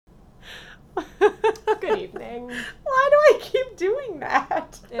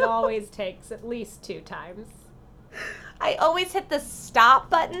It always takes at least 2 times. I always hit the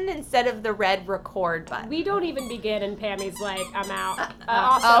stop button instead of the red record button. We don't even begin, and Pammy's like, I'm out.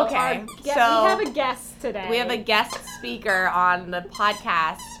 Okay. We have a guest today. We have a guest speaker on the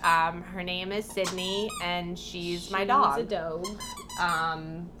podcast. Her name is Sydney, and she's my dog. She's a dog.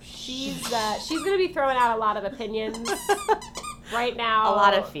 She's She's gonna be throwing out a lot of opinions right now. a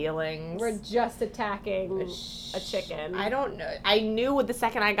lot of feelings. We're just attacking a chicken. I don't know. I knew the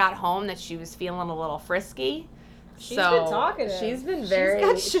second I got home that she was feeling a little frisky. She's been talkative. She's been very. She's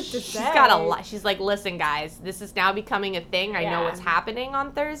got shit to say. She's got a lot. She's like, listen, guys, this is now becoming a thing. I know what's happening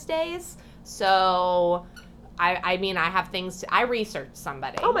on Thursdays. So, I mean, I have things. I researched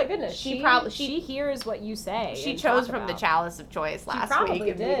somebody. Oh my goodness. She hears what you say. She chose from the chalice of choice last week.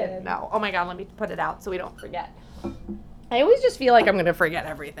 She did. No. Oh my God, let me put it out so we don't forget. I always just feel like I'm going to forget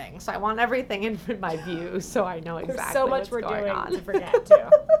everything. So I want everything in my view so I know exactly There's so much what's we're doing on. to forget, too.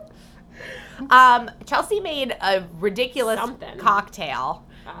 Chelsea made a ridiculous Something. cocktail,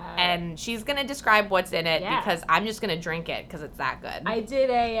 and she's going to describe what's in it because I'm just going to drink it because it's that good. I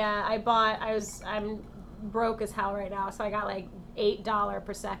did I'm broke as hell right now, so I got like $8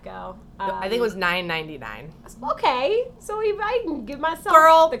 Prosecco. I think it was $9.99. Okay, so I can give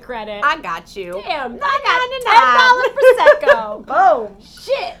myself the credit. I got you. Damn, I got $10 Prosecco. Boom.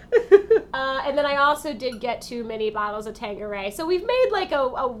 Shit. And then I also did get 2 mini bottles of Tanqueray. So we've made like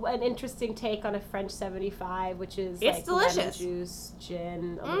an interesting take on a French 75, which is it's like delicious. Lemon juice,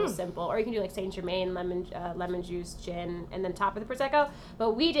 gin, a little simple. Or you can do like Saint Germain lemon juice, gin, and then top of the Prosecco.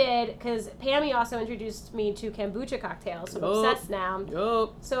 But we did, because Pammy also introduced me to kombucha cocktails, so I'm obsessed now.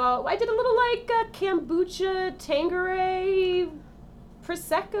 Yup. So I did a little like kombucha Tanqueray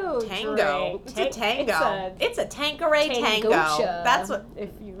Prosecco Tango. drink. It's a tango. It's a Tanqueray tango. Tangocha, That's what.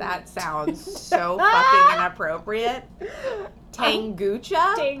 That sounds so fucking inappropriate.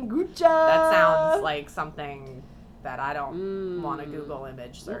 Tangucha. Tangucha. That sounds like something that I don't want to Google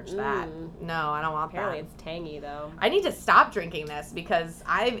image search that. No, I don't want Apparently that. it's tangy though. I need to stop drinking this because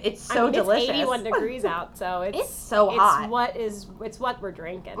it's so delicious. It's 81 degrees out, so it's so hot. It's what we're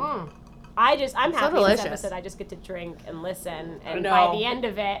drinking. So I'm happy delicious. this episode. I just get to drink and listen, and know. by the end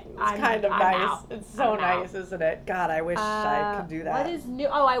of it, I'm kind of I'm nice. out. It's so I'm nice, out. isn't it? God, I wish I could do that. What is new?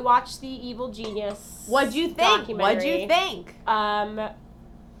 Oh, I watched the Evil Genius. What'd you think? What'd you think?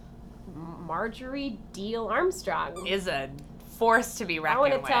 Marjorie Deal Armstrong Is a force to be reckoned I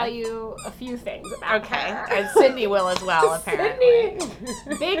with. want to tell you a few things about her. And Sydney will as well, apparently.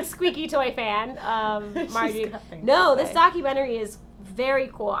 Sydney, big squeaky toy fan of Marjorie. got things No, to this say. documentary is very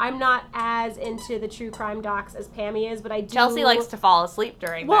cool. I'm not as into the true crime docs as Pammy is, but I do. Chelsea likes to fall asleep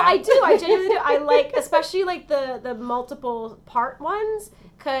during Well, that. I do. I genuinely do. I like, especially like the multiple part ones,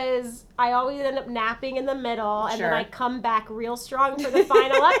 because I always end up napping in the middle, and then I come back real strong for the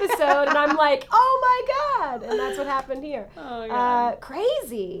final episode, and I'm like, oh my God! And that's what happened here. Oh, God.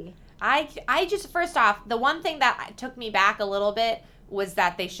 Crazy. I just, first off, the one thing that took me back a little bit was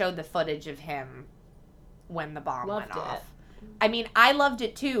that they showed the footage of him when the bomb went off. I mean, I loved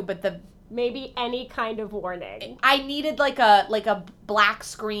it too, but maybe any kind of warning. I needed like a black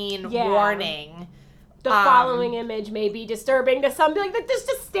screen warning. The following image may be disturbing to some, like just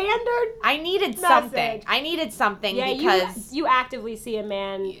a standard. I needed message. something Yeah, because you actively see a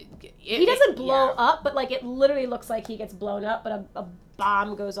man. He doesn't blow up, but like it literally looks like he gets blown up, but a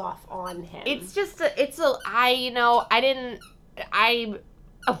bomb goes off on him. It's just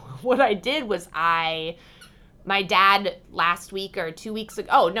what I did was my dad last week or 2 weeks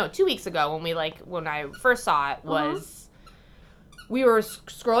ago, 2 weeks ago when I first saw it was, we were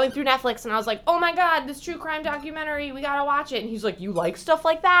scrolling through Netflix and I was like, oh my God, this true crime documentary, we gotta watch it. And he's like, you like stuff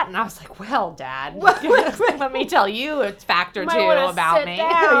like that? And I was like, well, Dad, let me tell you a fact or two about me.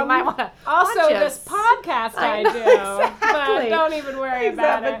 You might want to also this podcast I do. Exactly. But don't even worry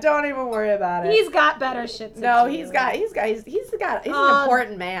about it. But don't even worry about it. He's got better shit to do. No, he's an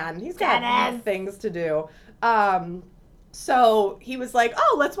important man. He's got things to do. So he was like,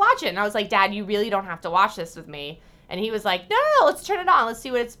 oh, let's watch it. And I was like, Dad, you really don't have to watch this with me. And he was like, no, let's turn it on. Let's see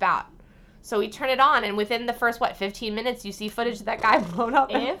what it's about. So we turn it on, and within the first, 15 minutes, you see footage of that guy blown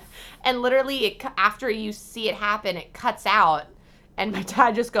up. And literally, after you see it happen, it cuts out. And my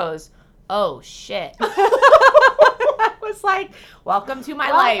dad just goes, oh, shit. I was like, welcome to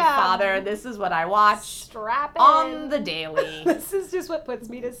my life, Father. This is what I watch. Strap in. On the daily. This is just what puts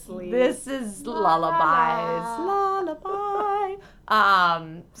me to sleep. This is lullabies. Lullaby.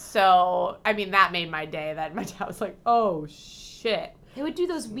 So, I mean, that made my day. That my dad was like, oh, shit. They would do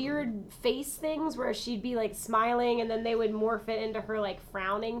those weird face things where she'd be like smiling and then they would morph it into her like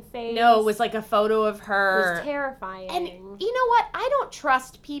frowning face. No, it was like a photo of her. It was terrifying. And you know what? I don't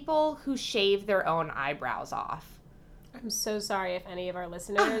trust people who shave their own eyebrows off. I'm so sorry if any of our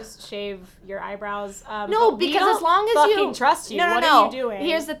listeners shave your eyebrows. No, because as long as you trust you, no, what are you doing?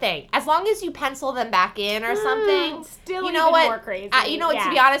 Here's the thing: as long as you pencil them back in or something, still you know what? More crazy. You know what? To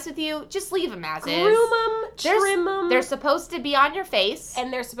be honest with you, just leave them as is. Groom them, trim them. They're supposed to be on your face,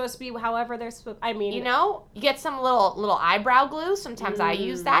 and they're supposed to be however they're supposed. I mean, you know, you get some little eyebrow glue. Sometimes I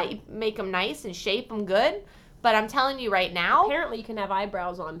use that. You make them nice and shape them good. But I'm telling you right now. Apparently, you can have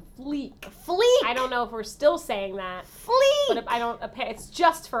eyebrows on fleek. Fleek. I don't know if we're still saying that. Fleek. But I don't. It's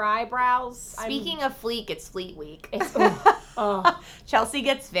just for eyebrows. Speaking of fleek, it's Fleet Week. Chelsea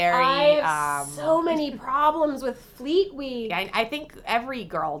gets very. I have so many problems with Fleet Week. I think every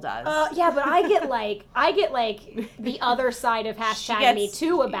girl does. Yeah, but I get like the other side of hashtag Me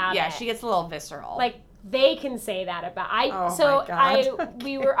Too about it. Yeah, she gets a little visceral. Like. They can say that about my God.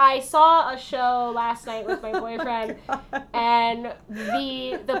 I saw a show last night with my boyfriend and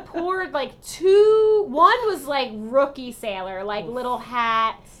the poor one was like rookie sailor, like little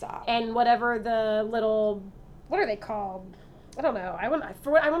hat and whatever the little, what are they called? I don't know. I want to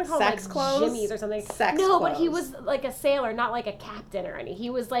call sex them like clothes? jimmies or something. Sex no, clothes. But he was like a sailor, not like a captain or anything. He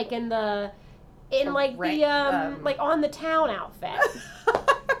was like on the town outfit.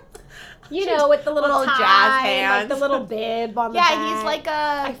 You know, with the little tie, jazz hands, like the little bib on the back. Yeah, he's like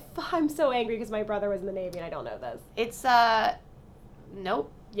I'm so angry because my brother was in the Navy and I don't know this. It's nope.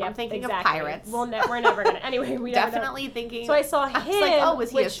 Yep, I'm thinking of pirates. We're never gonna. Anyway, we definitely thinking. So I saw him. I was like, oh,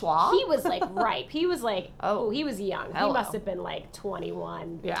 was he a schwa? He was like ripe. He was like, he was young. Hello. He must have been like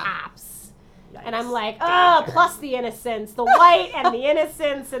 21 tops. Yikes. And I'm like, plus the innocence, the white and the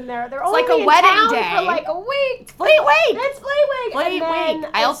innocence, and they're it's only like a in wedding town day for like a week. It's Fleet Week. It's Fleet Week. Fleet And Week.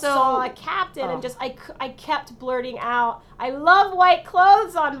 then I also saw a captain and just I kept blurting out, I love white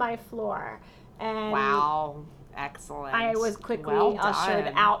clothes on my floor. And wow. Excellent. I was quickly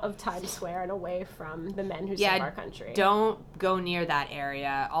ushered out of Times Square and away from the men who serve our country. Don't go near that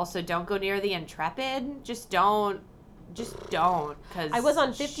area. Also, don't go near the Intrepid. Just don't. Because I was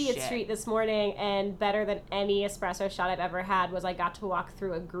on 50th Street this morning, and better than any espresso shot I've ever had was I got to walk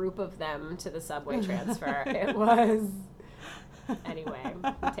through a group of them to the subway transfer. It was... Anyway,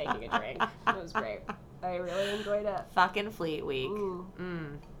 I'm taking a drink. It was great. I really enjoyed it. Fucking Fleet Week.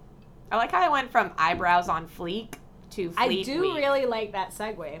 I like how I went from eyebrows on fleek to Fleet Week. I do really like that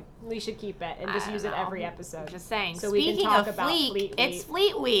segue. We should keep it and just use it every episode. Just saying. So Speaking we can talk of about Fleek, Fleet Week. It's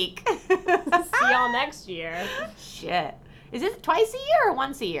Fleet Week. See y'all next year. Shit. Is it twice a year or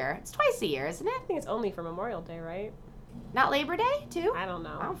once a year? It's twice a year, isn't it? I think it's only for Memorial Day, right? Not Labor Day, too? I don't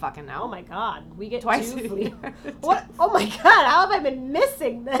know. I don't fucking know. Oh my God. We get twice two a Fleet. year. What? Oh my God. How have I been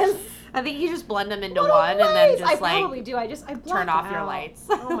missing this? I think you just blend them into one and then just I probably do. I turn off your lights.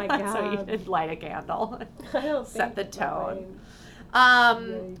 Oh my God. So you could light a candle. I don't set the tone. Do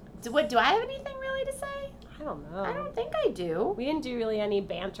I have anything really to say? I don't know. I don't think I do. We didn't do really any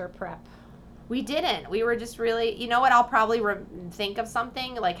banter prep. We didn't. We were just really, you know what? I'll probably think of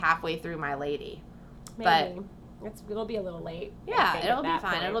something like halfway through my lady. Maybe. But it'll be a little late. Yeah, it'll be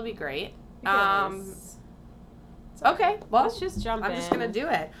fine. Point. It'll be great. Okay, well, let's just jump in. I'm just going to do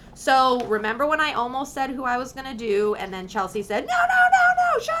it. So, remember when I almost said who I was going to do, and then Chelsea said, no,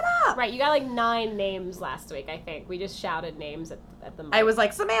 shut up. Right, you got like 9 names last week, I think. We just shouted names at the mic. I was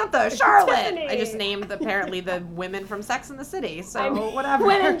like, Samantha, Charlotte. Tiffany. I just named, apparently, the women from Sex and the City. So, whatever.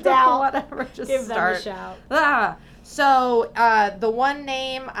 When in doubt, whatever, just give start. them a shout. So, the one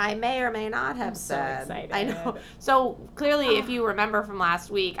name I may or may not have said. So excited. I know. So, clearly, if you remember from last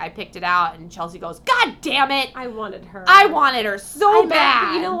week, I picked it out, and Chelsea goes, God damn it! I wanted her. I wanted her so bad!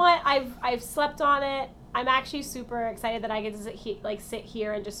 But you know what? I've slept on it. I'm actually super excited that I get to sit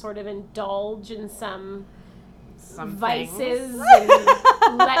here and just sort of indulge in some vices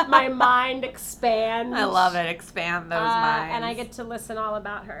and let my mind expand. I love it. Expand those minds. And I get to listen all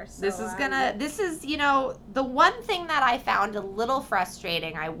about her. So this is, you know, the one thing that I found a little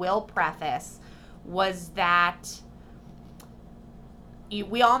frustrating, I will preface, was that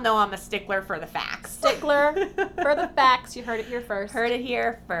we all know I'm a stickler for the facts. Stickler for the facts. You heard it here first. Heard it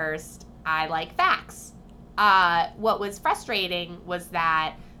here first. I like facts. What was frustrating was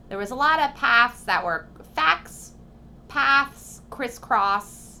that there was a lot of paths that were facts, paths,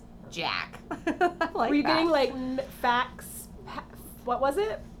 crisscross, Jack. Were you getting like facts? What was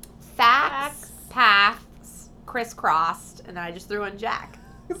it? Facts, paths, crisscrossed, and then I just threw in Jack.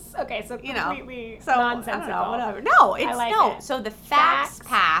 Okay, so completely nonsensical. I don't know, whatever. No, it's it. So the facts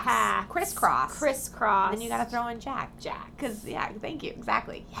pass, crisscross. Crisscross. And then you got to throw in Jack. Because, thank you.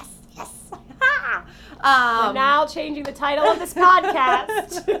 Exactly. Yes. We're now changing the title of this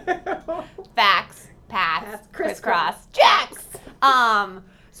podcast. Facts pass, crisscross, Jacks.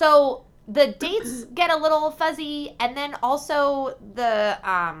 So the dates get a little fuzzy, and then also the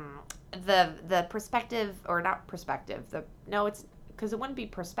perspective, or not perspective. It's because it wouldn't be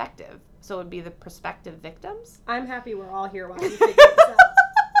perspective, so it would be the prospective victims. I'm happy we're all here while you figure this out.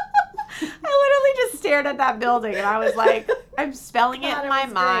 I literally just stared at that building, and I was like, I'm spelling it in my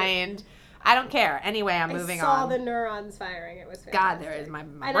mind. Great. I don't care. Anyway, I'm moving on. I saw the neurons firing. It was fantastic. God, there is my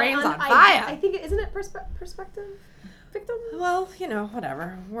brain's on fire. I think, isn't it perspective victim? Well,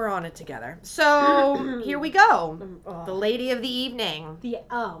 whatever. We're on it together. So, here we go. The lady of the evening.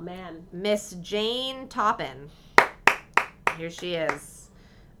 Oh, man. Miss Jane Toppin. Here she is.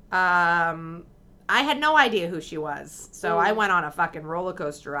 I had no idea who she was, so I went on a fucking roller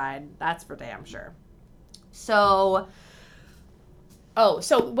coaster ride. That's for damn sure. So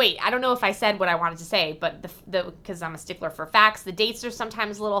wait, I don't know if I said what I wanted to say, but because I'm a stickler for facts, the dates are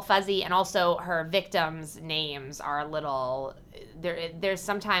sometimes a little fuzzy, and also her victims' names are a little. There's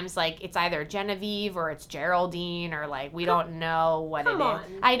sometimes it's either Genevieve or it's Geraldine, or we don't know what it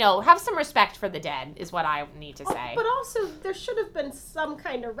is. I know. Have some respect for the dead is what I need to say. But also, there should have been some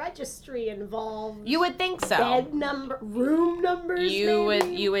kind of registry involved. You would think so. Bed number, room numbers.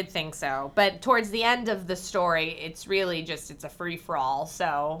 You would think so. But towards the end of the story, it's really just it's a free for all.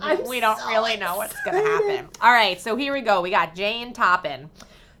 So we don't really know what's going to happen. All right, so here we go. We got Jane Toppin.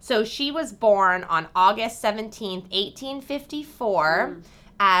 So she was born on August 17th, 1854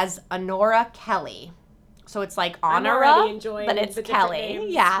 as Honora Kelly. So it's like Honora, but it's Kelly.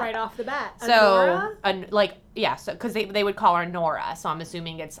 Yeah. Right off the bat. So, so because they would call her Nora. So I'm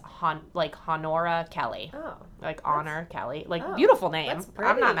assuming it's Honora Kelly. Oh. Like Honor Kelly. Beautiful name.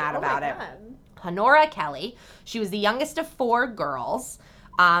 I'm not mad about it. Honora Kelly. She was the youngest of 4 girls.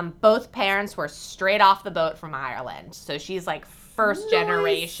 Both parents were straight off the boat from Ireland. So she's first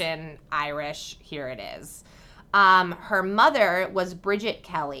generation Irish. Here it is. Her mother was Bridget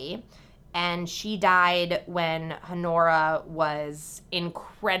Kelly, and she died when Honora was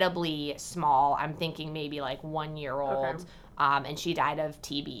incredibly small. I'm thinking maybe 1 year old. Okay. And she died of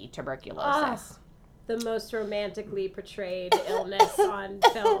TB, tuberculosis. The most romantically portrayed illness on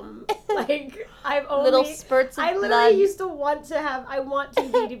film. I've only little spurts of blood. I literally used to want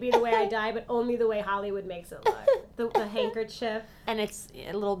TB to be the way I die, but only the way Hollywood makes it look. The handkerchief. And it's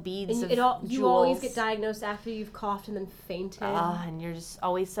little beads of jewels. You always get diagnosed after you've coughed and then fainted. And you're just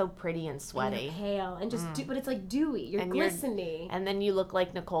always so pretty and sweaty. And pale. And just but it's dewy. You're glistening. And then you look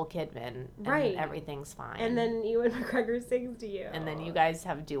like Nicole Kidman. Right. And everything's fine. And then Ewan McGregor sings to you. And then you guys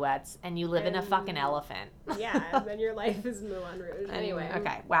have duets. And you live in a fucking elephant. Yeah. And then your life is Moulin Rouge. Anyway.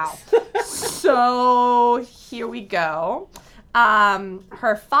 Okay. Wow. So here we go.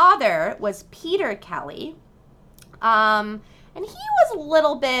 Her father was Peter Kelly. And he was a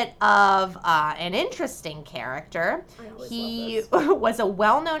little bit of an interesting character. He was a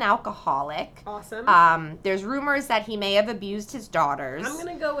well-known alcoholic. Awesome. There's rumors that he may have abused his daughters. I'm going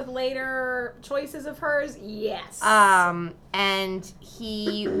to go with later choices of hers. Yes. And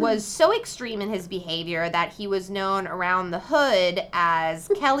he was so extreme in his behavior that he was known around the hood as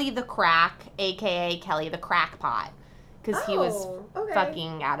Kelly the Crack, a.k.a. Kelly the Crackpot. Because he was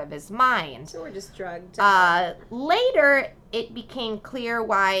fucking out of his mind. So we're just drugged. Later, it became clear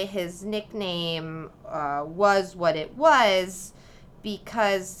why his nickname was what it was,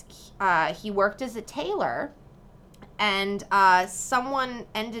 because he worked as a tailor, and someone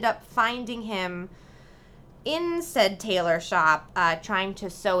ended up finding him in said tailor shop trying to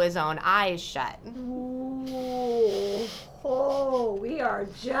sew his own eyes shut. Ooh. Oh, we are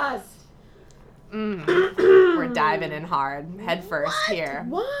just... We're diving in hard, head first here.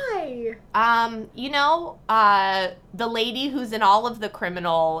 Why? The lady who's in all of the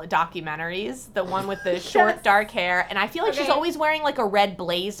criminal documentaries, the one with the short, dark hair, and I feel like she's always wearing a red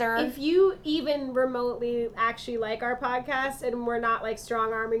blazer. If you even remotely actually like our podcast and we're not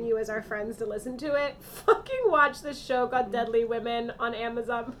strong-arming you as our friends to listen to it, fucking watch this show called Deadly Women on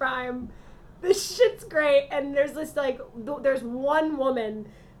Amazon Prime. This shit's great, and there's this there's one woman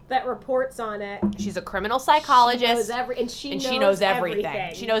that reports on it. She's a criminal psychologist. She knows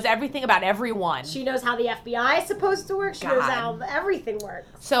everything. She knows everything about everyone. She knows how the FBI is supposed to work. She knows how everything works.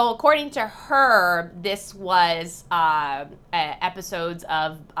 So according to her, this was episodes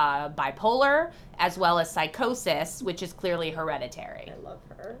of bipolar as well as psychosis, which is clearly hereditary. I love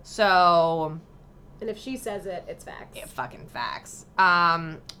her. So And if she says it, it's facts. Yeah, fucking facts.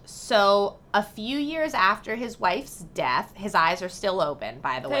 So a few years after his wife's death, his eyes are still open,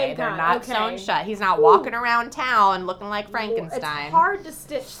 by the way. They're not sewn shut. He's not walking around town looking like Frankenstein. It's hard to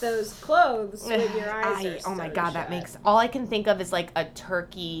stitch those clothes when your eyes are oh my God, that makes... All I can think of is like a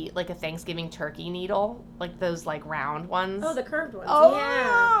turkey, like a Thanksgiving turkey needle. Like those like round ones. Oh, the curved ones. Oh,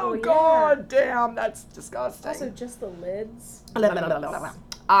 yeah. Oh, God damn, that's disgusting. Also, just the lids.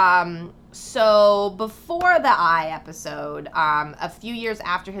 So before the Eye episode, a few years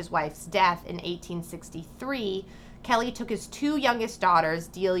after his wife's death in 1863, Kelly took his two youngest daughters,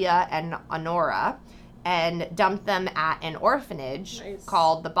 Delia and Honora, and dumped them at an orphanage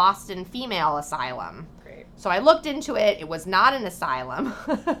called the Boston Female Asylum. Great. So I looked into it. It was not an asylum.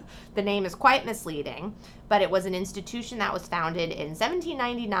 The name is quite misleading, but it was an institution that was founded in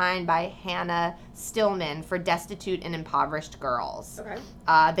 1799 by Hannah Stillman for destitute and impoverished girls. Okay.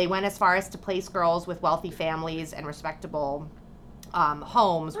 They went as far as to place girls with wealthy families and respectable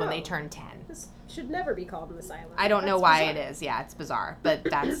homes when they turned 10. This should never be called an asylum. I don't know why it is. Yeah, it's bizarre, but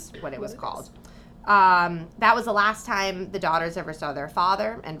that's what it was called. That was the last time the daughters ever saw their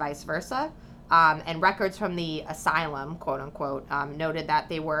father, and vice versa. And records from the asylum, quote unquote, noted that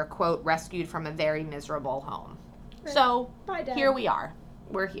they were, quote, rescued from a very miserable home. Right. So Bye, Dad. Here we are.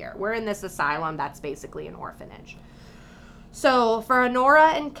 We're here. We're in this asylum that's basically an orphanage. So for Honora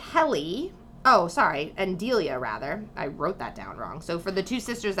and Kelly, and Delia, rather. I wrote that down wrong. So for the two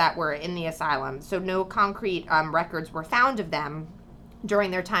sisters that were in the asylum, so no concrete records were found of them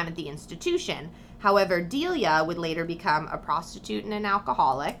during their time at the institution. However, Delia would later become a prostitute and an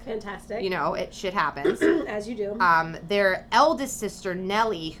alcoholic. Fantastic. You know, shit happens. As you do. Their eldest sister,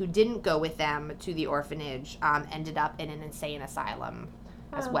 Nellie, who didn't go with them to the orphanage, ended up in an insane asylum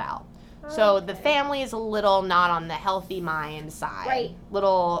as well. So the family is a little not on the healthy mind side. Right.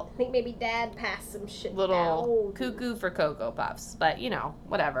 Little... I think maybe Dad passed some shit Little down. cuckoo for Cocoa Puffs. But, you know,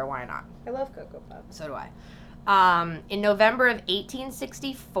 whatever. Why not? I love Cocoa Puffs. So do I. In November of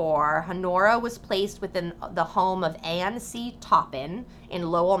 1864, Honora was placed within the home of Anne C. Toppin in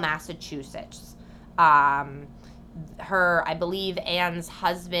Lowell, Massachusetts. I believe Anne's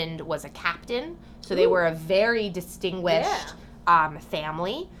husband was a captain, so they were a very distinguished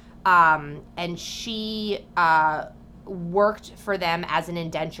family. And she worked for them as an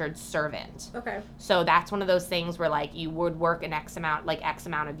indentured servant. Okay. So that's one of those things where, like, you would work an X amount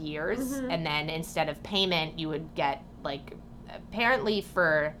of years, and then instead of payment, you would get, like, apparently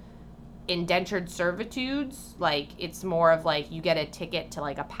for indentured servitudes, like, it's more of, like, you get a ticket to,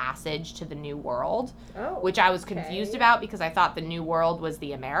 like, a passage to the New World, which I was confused about because I thought the New World was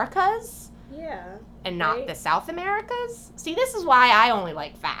the Americas. Yeah. And not the South Americas. See, this is why I only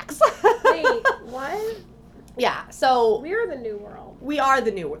like facts. Wait, what? Yeah, so... We're the New World. We are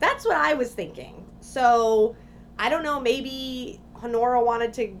the New World. That's what I was thinking. So, I don't know, maybe Honora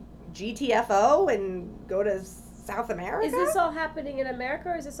wanted to GTFO and go to South America? Is this all happening in America,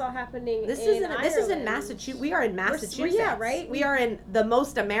 or is this all happening This is in Massachusetts. We are in Massachusetts. Yeah, right? We are in the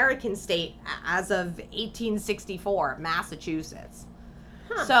most American state as of 1864, Massachusetts.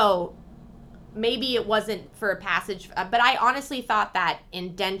 Huh. So... maybe it wasn't for a passage, but I honestly thought that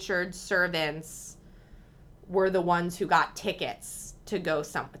indentured servants were the ones who got tickets to go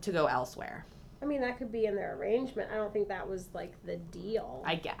elsewhere. I mean, that could be in their arrangement. I don't think that was, like, the deal.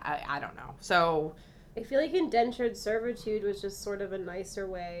 I don't know. So... I feel like indentured servitude was just sort of a nicer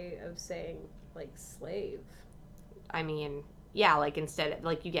way of saying, like, slave. I mean, yeah, like, instead of,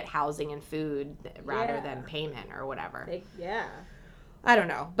 like, you get housing and food rather than payment or whatever. I don't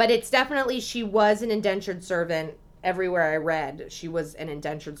know. But it's definitely, she was an indentured servant. Everywhere I read, she was an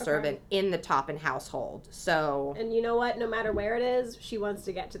indentured servant in the Toppin household. So... And you know what? No matter where it is, she wants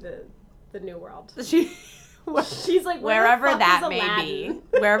to get to the New World. She's like, wherever that may be.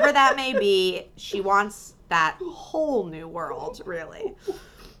 Wherever that may be, she wants that whole new world, really.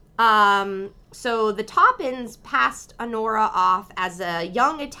 So the Toppins passed Honora off as a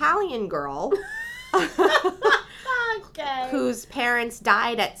young Italian girl... whose parents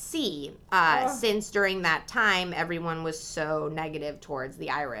died at sea, since during that time everyone was so negative towards the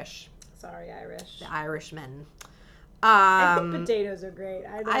Irish. Sorry, Irish. The Irishmen. I think potatoes are great.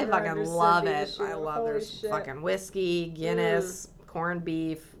 I fucking love it. I love their fucking whiskey, Guinness, corned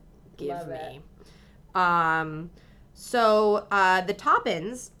beef. Give me. So the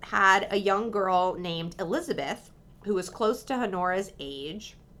Toppins had a young girl named Elizabeth who was close to Honora's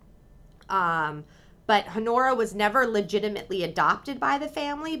age. But Honora was never legitimately adopted by the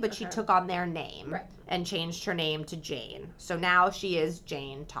family, but she took on their name and changed her name to Jane. So now she is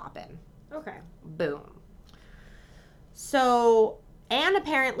Jane Toppin. Okay. Boom. So Anne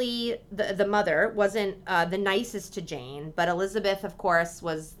apparently, the mother, wasn't the nicest to Jane, but Elizabeth, of course,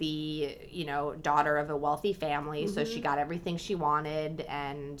 was the, daughter of a wealthy family, so she got everything she wanted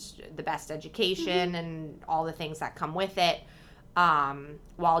and the best education and all the things that come with it,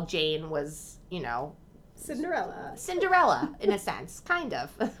 while Jane was, Cinderella, in a sense, kind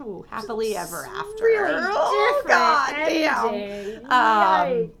of. Ooh, happily ever after. Really different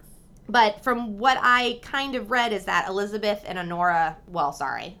ending. But from what I kind of read is that Elizabeth and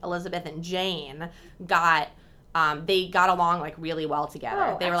Jane they got along like really well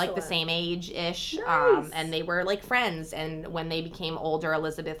together. They were like the same age-ish, nice. And they were like friends. And when they became older,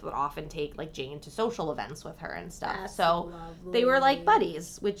 Elizabeth would often take like Jane to social events with her and stuff. That's so lovely. they were like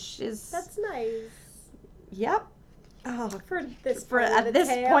buddies, That's nice. Yep. Oh, for this point of the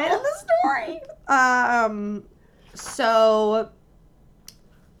story.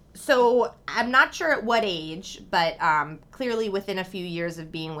 So I'm not sure at what age, but clearly within a few years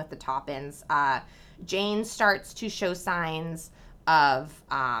of being with the Toppins, Jane starts to show signs of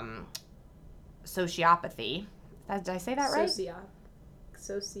sociopathy. Did I say that right?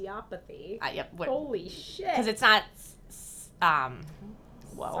 Sociopathy. Yep. Holy shit. Because it's not.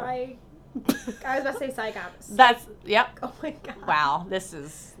 Whoa. I was about to say psychopath. That's yep. Oh my god. Wow, this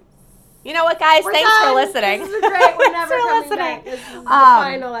is. You know what, guys? We're Thanks done. for listening. This is great. We're never coming back. This is the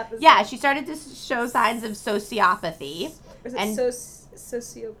final episode. Yeah, she started to show signs of sociopathy. Is it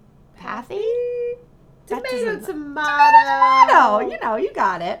sociopathy? Tomato. You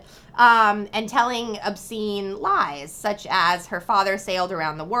got it. And telling obscene lies, such as her father sailed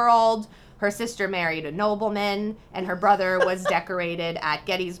around the world, her sister married a nobleman, and her brother was decorated at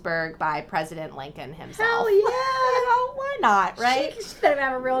Gettysburg by President Lincoln himself. Hell yeah! Why not, right? She doesn't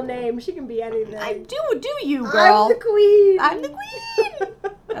have a real name. She can be anything. Do you, girl? I'm the queen.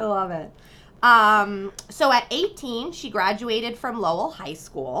 I love it. So at 18, she graduated from Lowell High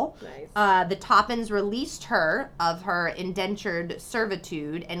School. Nice. The Toppins released her of her indentured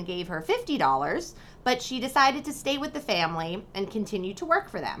servitude and gave her $50, but she decided to stay with the family and continue to work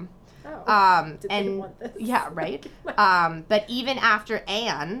for them. Did they want this? Yeah, right. But even after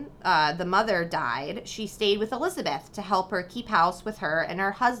Anne, the mother, died, she stayed with Elizabeth to help her keep house with her and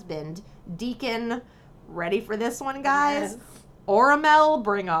her husband, Deacon. Ready for this one, guys? Yes. Oramel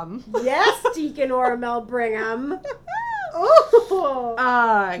Brigham. Yes, Deacon Oramel Brigham.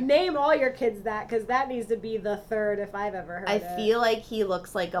 Oh, name all your kids that, because that needs to be the third if I've ever heard it. I feel like he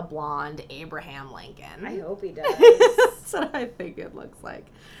looks like a blonde Abraham Lincoln. I hope he does. That's what I think it looks like.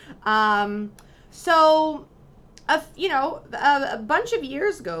 So, a bunch of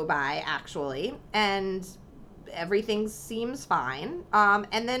years go by, actually, and everything seems fine.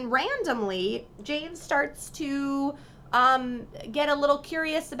 And then randomly, Jane starts to get a little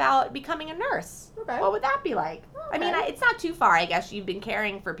curious about becoming a nurse. Okay. What would that be like? Okay. I mean, it's not too far, I guess. You've been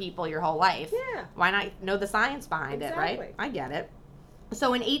caring for people your whole life. Yeah. Why not know the science behind it, right? Exactly. I get it.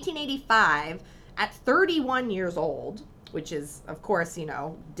 So in 1885, at 31 years old, which is, of course,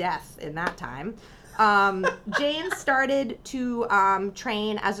 death in that time, Jane started to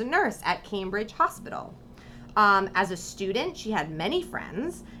train as a nurse at Cambridge Hospital. As a student, she had many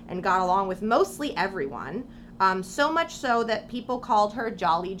friends and got along with mostly everyone, so much so that people called her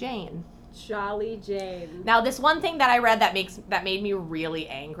Jolly Jane. Jolly Jane. Now, this one thing that I read that made me really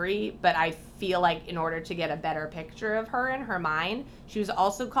angry, but I feel like in order to get a better picture of her in her mind, she was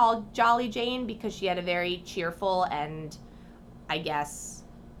also called Jolly Jane because she had a very cheerful and, I guess,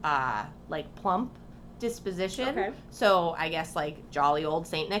 plump disposition. Okay. So I guess jolly old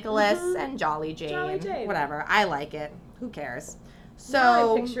St. Nicholas and Jolly Jane. Whatever. I like it. Who cares? So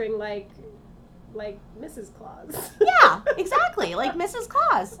now I'm picturing like Mrs. Claus. Yeah, exactly. Like Mrs.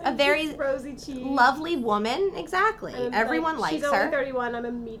 Claus. A very rosy cheeks, lovely woman. Exactly. Everyone likes she's her. She's only 31. I'm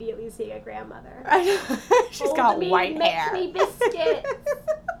immediately seeing a grandmother. She's got white hair. Make me biscuits.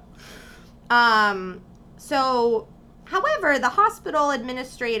 So, however, the hospital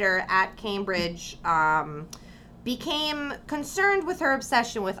administrator at Cambridge became concerned with her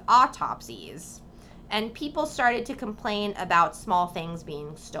obsession with autopsies, and people started to complain about small things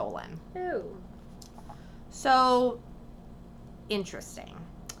being stolen. Ew. So, interesting.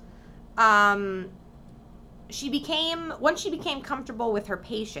 Once she became comfortable with her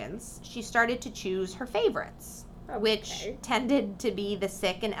patients, she started to choose her favorites, which tended to be the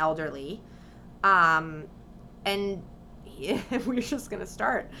sick and elderly. And we're just going to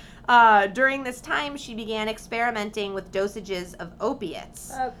start. During this time, she began experimenting with dosages of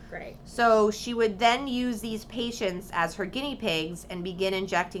opiates. Oh, great. So she would then use these patients as her guinea pigs and begin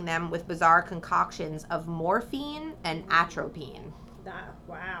injecting them with bizarre concoctions of morphine and atropine.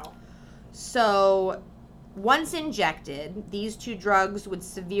 Wow. So Once injected, these 2 drugs would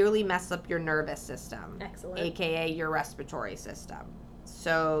severely mess up your nervous system. Excellent. AKA your respiratory system.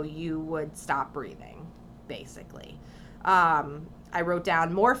 So you would stop breathing, basically. I wrote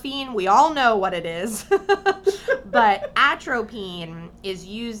down morphine. We all know what it is. But atropine is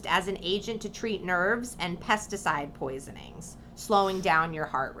used as an agent to treat nerves and pesticide poisonings, slowing down your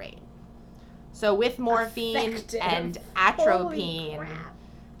heart rate. So with morphine and atropine,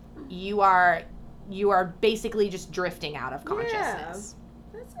 you are basically just drifting out of consciousness.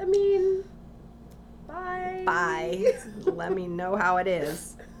 Yeah. Bye. Bye. Let me know how it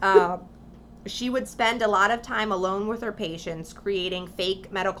is. She would spend a lot of time alone with her patients, creating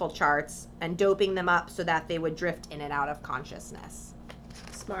fake medical charts and doping them up so that they would drift in and out of consciousness.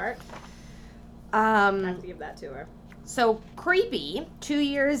 Smart. I have to give that to her. So creepy, 2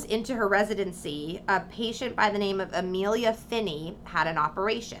 years into her residency, a patient by the name of Amelia Finney had an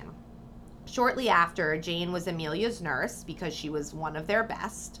operation. Shortly after, Jane was Amelia's nurse because she was one of their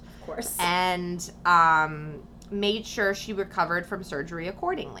best. Of course. And made sure she recovered from surgery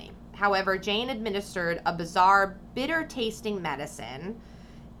accordingly. However, Jane administered a bizarre, bitter-tasting medicine,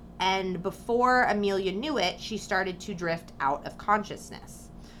 and before Amelia knew it, she started to drift out of consciousness.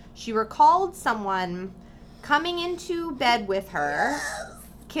 She recalled someone coming into bed with her,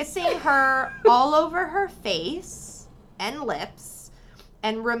 kissing her all over her face and lips,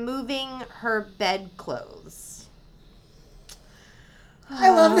 and removing her bedclothes. I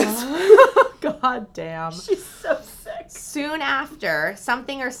love this. God damn. She's so sick. Soon after,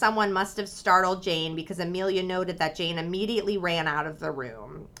 something or someone must have startled Jane because Amelia noted that Jane immediately ran out of the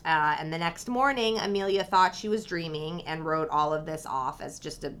room. And the next morning, Amelia thought she was dreaming and wrote all of this off as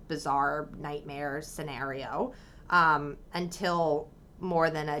just a bizarre nightmare scenario. Until more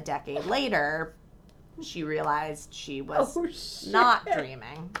than a decade later, she realized she was not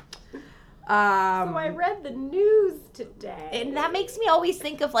dreaming. So I read the news today. And that makes me always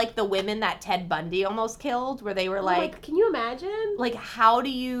think of, like, the women that Ted Bundy almost killed, where they were like... Can you imagine? Like, how do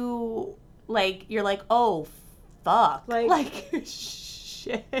you, like, you're like, oh, fuck. Like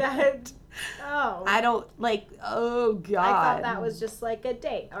shit. I don't, like, oh, God. I thought that was just, like, a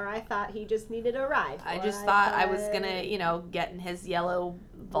date, or I thought he just needed a ride. I just thought I was gonna, get in his yellow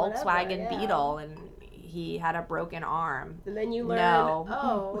Volkswagen Beetle, and he had a broken arm. And then you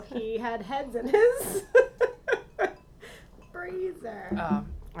learn, he had heads in his freezer. Oh,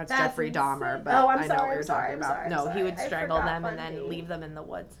 that's Jeffrey insane. Dahmer, but I know what you're talking about. He would strangle them and then leave them in the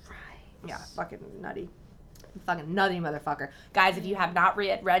woods. Right. Yeah, fucking nutty. Fucking nutty motherfucker. Guys, if you have not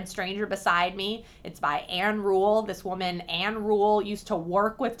read Stranger Beside Me, it's by Anne Rule. This woman, Anne Rule, used to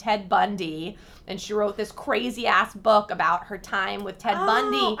work with Ted Bundy, and she wrote this crazy-ass book about her time with Ted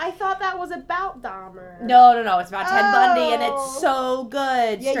Bundy. I thought that was about Dahmer. No, it's about Ted Bundy, and it's so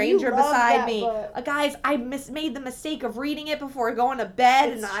good. Yeah, Stranger Beside Me. Book. Guys, I made the mistake of reading it before going to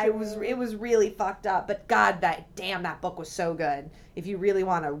bed, it was really fucked up. But God, that book was so good. If you really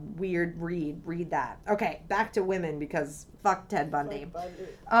want a weird read that. Okay, back to women because fuck Ted Bundy.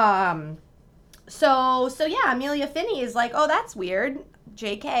 So yeah, Amelia Finney is like, oh, that's weird.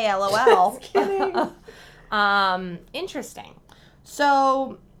 JK, LOL. Just kidding. Interesting.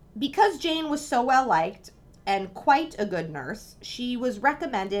 So, because Jane was so well liked and quite a good nurse, she was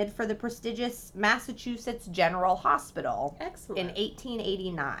recommended for the prestigious Massachusetts General Hospital. Excellent. In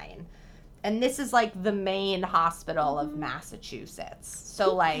 1889. And this is like the main hospital of Massachusetts.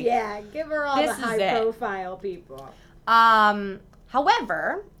 So like, yeah, give her all the high profile people.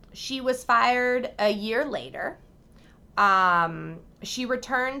 However, she was fired a year later. She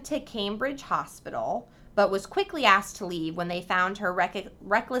returned to Cambridge Hospital, but was quickly asked to leave when they found her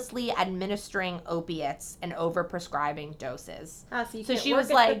recklessly administering opiates and overprescribing doses. So she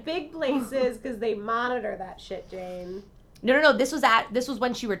was like, the big places because they monitor that shit, Jane. No. This was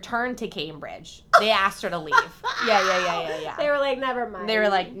when she returned to Cambridge. They asked her to leave. Yeah. They were like, never mind. They were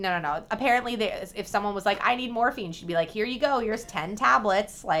like, no. Apparently, if someone was like, I need morphine, she'd be like, here you go. Here's 10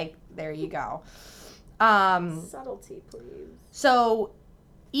 tablets. Like, there you go. Subtlety, please. So,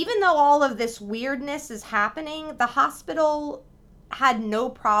 even though all of this weirdness is happening, the hospital had no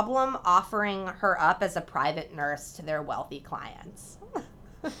problem offering her up as a private nurse to their wealthy clients.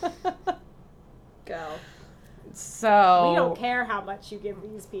 Go. So we don't care how much you give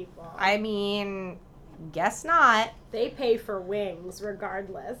these people. I mean, guess not. They pay for wings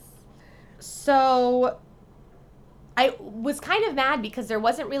regardless. So I was kind of mad because there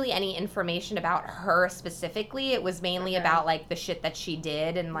wasn't really any information about her specifically. It was mainly about like the shit that she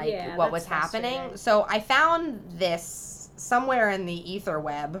did and like what was happening. So I found this somewhere in the ether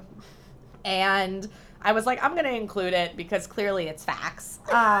web, and I was like, I'm going to include it because clearly it's facts.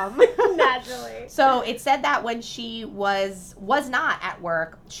 Naturally. So it said that when she was not at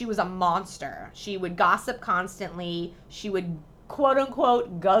work, she was a monster. She would gossip constantly. She would, quote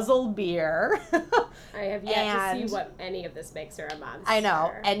unquote, guzzle beer. I have yet to see what any of this makes her a monster. I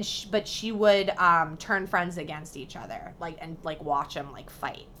know. And but she would turn friends against each other, and watch them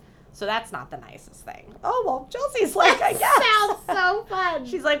fight. So that's not the nicest thing. Oh, well, Chelsea's like, I guess. Sounds so fun.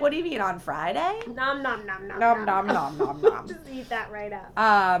 She's like, what do you mean on Friday? Nom, nom, nom, nom, nom, nom, nom, nom, nom. Just eat that right up.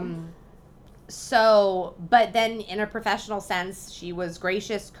 So, but then in a professional sense, she was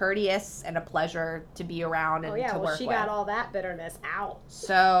gracious, courteous, and a pleasure to be around and to work with. Well, she got all that bitterness out.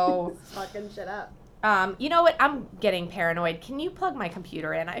 So. Fucking shit up. You know what? I'm getting paranoid. Can you plug my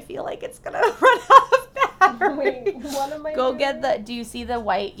computer in? I feel like it's going to run out of battery. Wait, what am I Go doing? get do you see the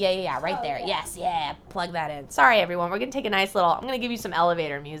white? Yeah, right there. Yeah. Yes, yeah. Plug that in. Sorry, everyone. We're going to take a nice little, I'm going to give you some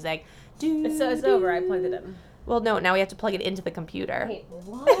elevator music. It's over. I plugged it in. Well, no, now we have to plug it into the computer. Wait,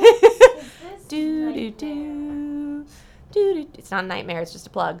 what? Is this do. It's not a nightmare, it's just a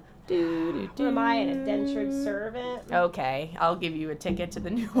plug. What am I, an indentured servant? Okay, I'll give you a ticket to the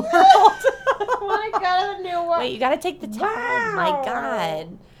new world. Oh my god, the new world. Wait, you gotta take the time. Wow. My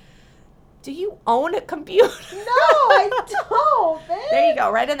god. Do you own a computer? No, I don't, bitch. There you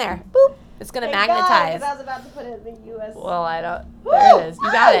go, right in there. Boop. It's gonna magnetize. God, I was about to put it in the US. Well, I don't. There it is.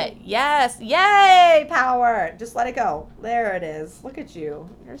 You got it. Yes. Yay, power. Just let it go. There it is. Look at you.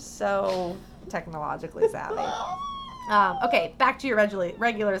 You're so technologically savvy. Okay, back to your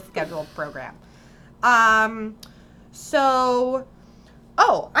regular scheduled program. So,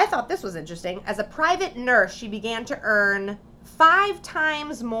 I thought this was interesting. As a private nurse, she began to earn 5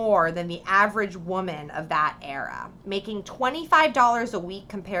 times more than the average woman of that era, making $25 a week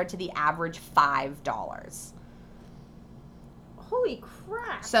compared to the average $5. Holy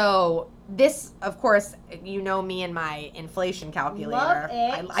crap. So this, of course, you know me and my inflation calculator. Love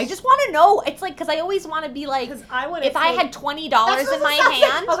it. I just want to know. It's like, because I always want to be like, if I had $20 in my hand.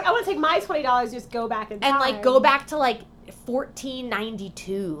 I was like, I want to take my $20 and just go back in time. And go back to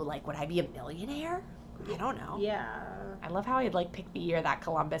 1492. Would I be a millionaire? I don't know. Yeah. I love how I'd pick the year that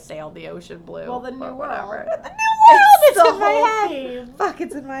Columbus sailed the ocean blue. Well, the new world. The new world! It's the in my whole head. theme. Fuck,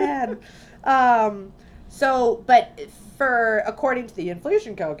 it's in my head. But according to the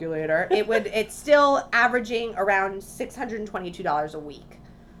inflation calculator, it's still averaging around $622 a week.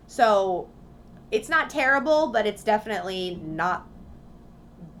 So it's not terrible, but it's definitely not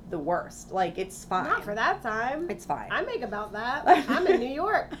the worst. It's fine. Not for that time. It's fine. I make about that. I'm in New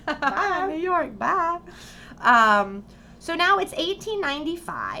York. Bye. New York. Bye. So now it's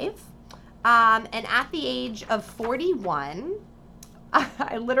 1895, and at the age of 41,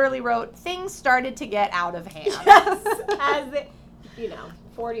 I literally wrote, things started to get out of hand. Yes,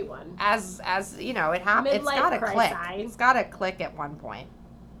 41. As it happened. It's got to click. It's got to click at one point.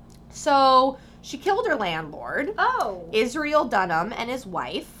 So she killed her landlord. Oh. Israel Dunham and his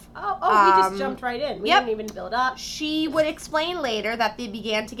wife. Oh, we just jumped right in. We didn't even build up. She would explain later that they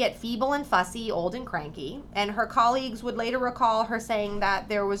began to get feeble and fussy, old and cranky, and her colleagues would later recall her saying that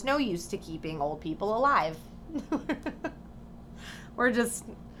there was no use to keeping old people alive. This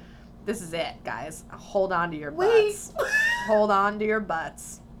is it, guys. Hold on to your butts. Hold on to your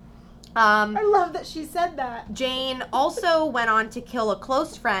butts. I love that she said that. Jane also went on to kill a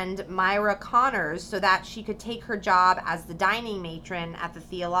close friend, Myra Connors, so that she could take her job as the dining matron at the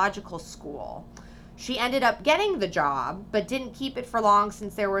theological school. She ended up getting the job, but didn't keep it for long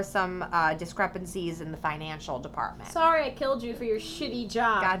since there were some discrepancies in the financial department. Sorry I killed you for your shitty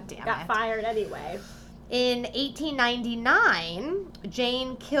job. God damn it. Got fired anyway. In 1899,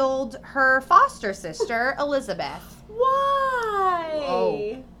 Jane killed her foster sister, Elizabeth. Why?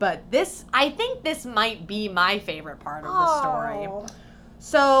 Oh, but I think this might be my favorite part of the story.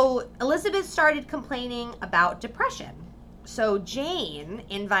 So Elizabeth started complaining about depression. So Jane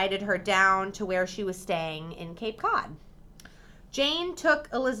invited her down to where she was staying in Cape Cod. Jane took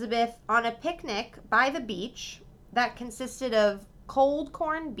Elizabeth on a picnic by the beach that consisted of cold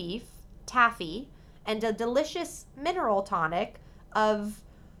corned beef, taffy, and a delicious mineral tonic of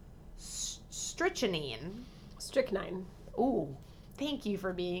strychnine. Strychnine. Ooh, thank you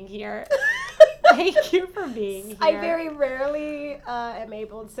for being here. Thank you for being here. I very rarely am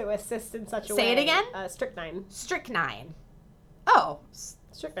able to assist in such a way. Say it again? Strychnine. Strychnine. Oh.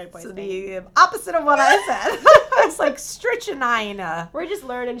 Strychnine poisoning. So the opposite of what I said. I was like strychnine. We're just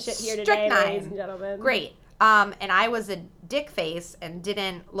learning shit here today, ladies and gentlemen. Great. And I was a dick face and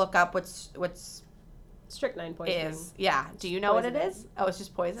didn't look up what's strychnine poisoning. Yeah. Do you know what it is? Oh, it's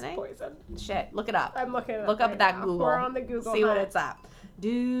just poisoning? It's poison. Shit. Look it up. I'm looking it up. Look up right that now. Google. We're on the Google. See what it's up.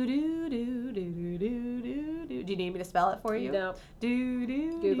 Do do do do do do do. Do you need me to spell it for you? No. Do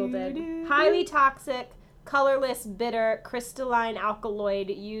do. Google did. Highly toxic, colorless, bitter, crystalline alkaloid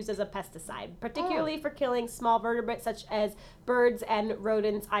used as a pesticide, particularly for killing small vertebrates such as birds and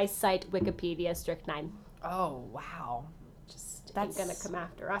rodents. I cite Wikipedia Strychnine. Oh wow. Just ain't gonna come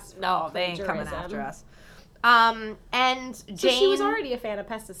after us. No, they ain't coming after us. And Jane. So she was already a fan of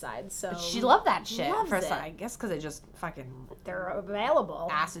pesticides, so she loved that shit. Loves it. I guess because it just fucking they're available.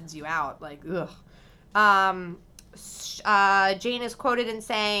 Acids you out, like ugh. Jane is quoted in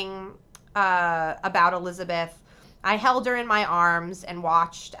saying about Elizabeth, "I held her in my arms and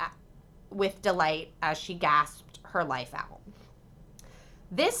watched with delight as she gasped her life out."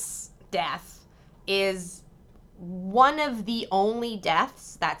 This death is one of the only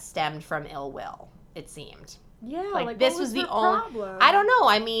deaths that stemmed from ill will. It seemed. Yeah, like this was the only problem? I don't know.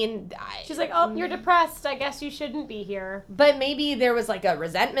 I mean, she's like, "Oh, you're depressed. I guess you shouldn't be here." But maybe there was like a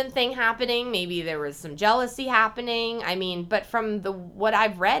resentment thing happening. Maybe there was some jealousy happening. I mean, but from what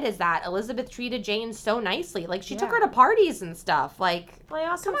I've read is that Elizabeth treated Jane so nicely. Like she took her to parties and stuff. Like, well, I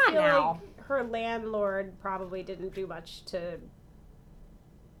also come on feel now. like her landlord probably didn't do much to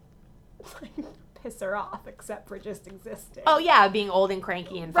piss her off, except for just existing. Oh yeah, being old and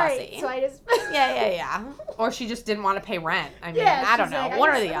cranky and fussy. Right, so I just yeah. Or she just didn't want to pay rent. I mean, I don't know. Like,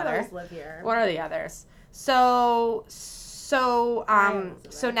 One or the other. Live here. One or the others. So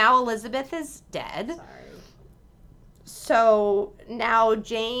now Elizabeth is dead. Sorry. So now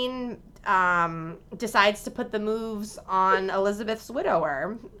Jane decides to put the moves on Elizabeth's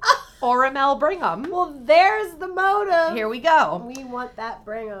widower, Oramel Brigham. Well, there's the motive. Here we go. We want that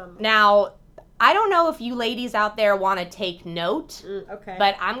Brigham. Now, I don't know if you ladies out there want to take note, okay.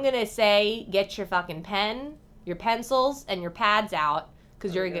 but I'm going to say get your fucking pen, your pencils, and your pads out,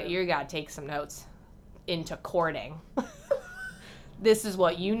 because you're got to take some notes into courting. This is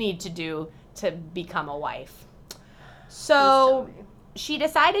what you need to do to become a wife. So she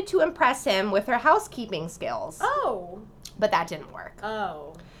decided to impress him with her housekeeping skills. Oh. But that didn't work.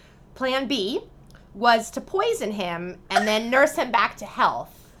 Oh. Plan B was to poison him and then nurse him back to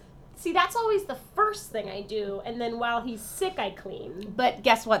health. See, that's always the first thing I do, and then while he's sick, I clean. But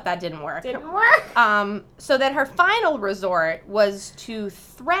guess what? That didn't work. Didn't work? So then her final resort was to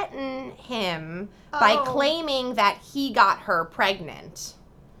threaten him by claiming that he got her pregnant.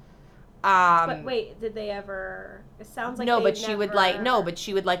 But wait, did they ever? It sounds like but she would like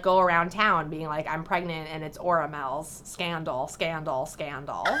go around town being like, "I'm pregnant and it's Oramel's scandal."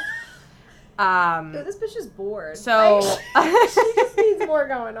 This bitch is bored. So she just needs more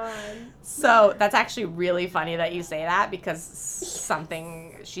going on. So that's actually really funny that you say that, because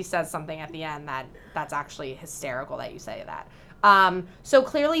she says something at the end that's actually hysterical that you say that. So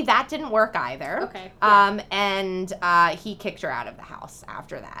clearly that didn't work either. Okay. Yeah. And he kicked her out of the house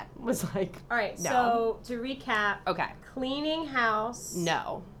after that. Was like, all right. No. So to recap. Okay. Cleaning house.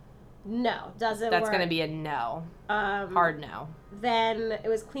 No, doesn't work. That's going to be a no. Hard no. Then it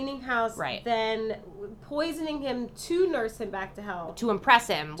was cleaning house. Right. Then poisoning him to nurse him back to health. To impress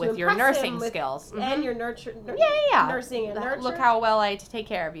him with your nursing skills. And your nursing and nurture. Look how well I take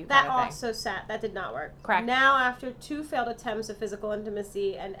care of you. That also sat. That did not work. Correct. Now, after 2 failed attempts of physical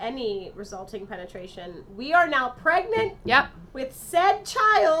intimacy and any resulting penetration, we are now pregnant. Yep. With said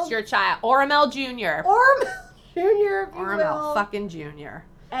child. It's your child. Oramel Jr. Oramel Jr., if you Oramel fucking Jr.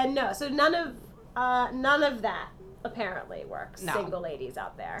 And no, so none of that apparently works. No. Single ladies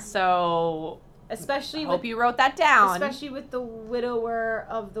out there. So, especially hope you wrote that down. Especially with the widower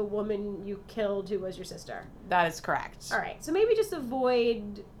of the woman you killed, who was your sister. That is correct. All right, so maybe just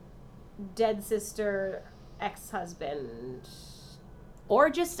avoid dead sister, ex-husband. Or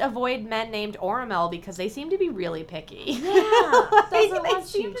just avoid men named Oramel, because they seem to be really picky. Yeah, they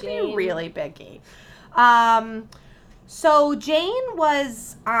seem to be really picky. So Jane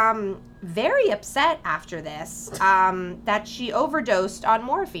was very upset after this that she overdosed on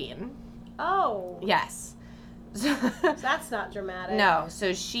morphine. Oh. Yes. So that's not dramatic. No.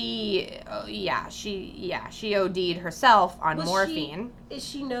 So she OD'd herself on morphine. Is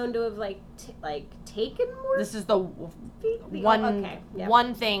she known to have taken morphine? This is the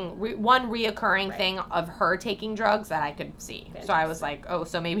one thing, one reoccurring thing of her taking drugs that I could see. Fantastic. So I was like, oh,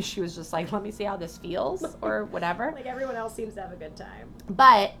 so maybe she was just like, let me see how this feels or whatever. Like everyone else seems to have a good time.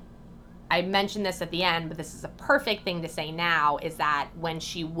 But I mentioned this at the end, but this is a perfect thing to say now, is that when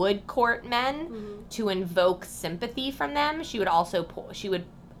she would court men to invoke sympathy from them, she would also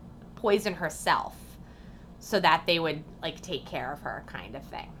poison herself so that they would like take care of her, kind of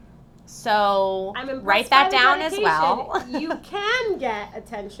thing. So I'm write that down as well. You can get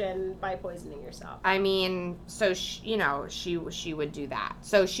attention by poisoning yourself. I mean, so she would do that.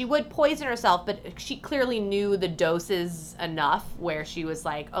 So she would poison herself, but she clearly knew the doses enough where she was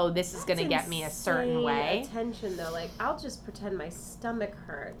like, "Oh, this is going to get me a certain way." Attention though, like I'll just pretend my stomach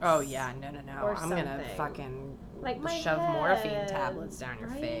hurts. Oh yeah, no. I'm going to fucking shove morphine tablets down your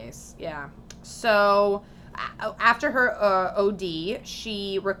face. Yeah. So after her OD,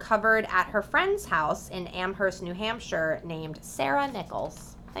 she recovered at her friend's house in Amherst, New Hampshire, named Sarah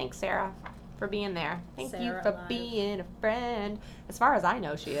Nichols. Thanks, Sarah, for being there. Thank you for being a friend. As far as I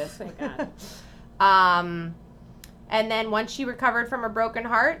know, she is. Thank God. And then once she recovered from her broken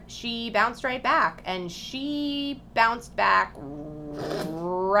heart, she bounced right back. And she bounced back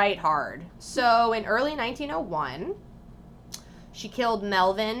right hard. So in early 1901... she killed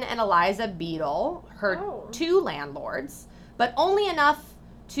Melvin and Eliza Beadle, her two landlords, but only enough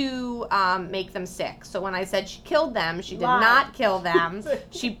to make them sick. So when I said she killed them, she did not kill them.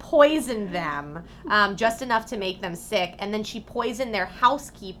 She poisoned them just enough to make them sick. And then she poisoned their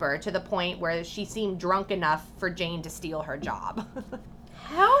housekeeper to the point where she seemed drunk enough for Jane to steal her job.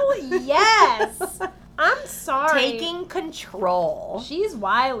 Hell yes! I'm sorry. Taking control. She's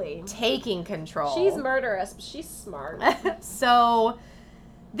wily. Taking control. She's murderous, but she's smart. So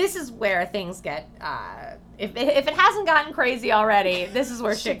this is where things get, if it hasn't gotten crazy already, this is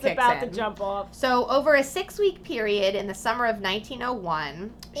where shit kicks in. It's about to jump off. So over a 6-week period in the summer of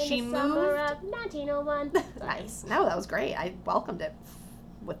 1901, she moved. Summer of 1901. Nice. No, that was great. I welcomed it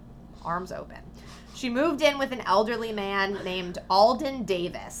with arms open. She moved in with an elderly man named Alden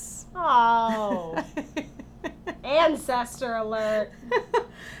Davis. Oh. Ancestor alert.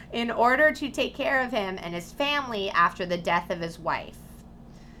 In order to take care of him and his family after the death of his wife.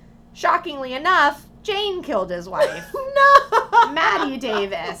 Shockingly enough, Jane killed his wife. No! Maddie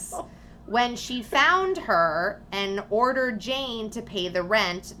Davis. When she found her and ordered Jane to pay the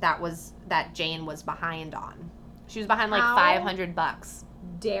rent that Jane was behind on. She was behind like $500.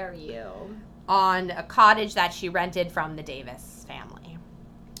 Dare you. On a cottage that she rented from the Davis family.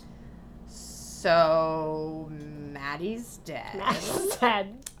 So Maddie's dead. Maddie's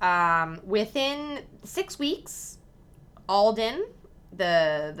dead. Within 6 weeks, Alden,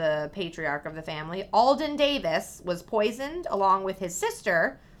 the patriarch of the family, Alden Davis, was poisoned along with his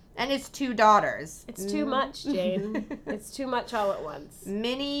sister and his 2 daughters. It's too much, Jane. It's too much all at once.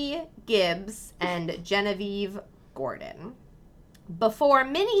 Minnie Gibbs and Genevieve Gordon. Before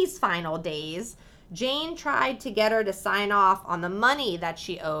Minnie's final days, Jane tried to get her to sign off on the money that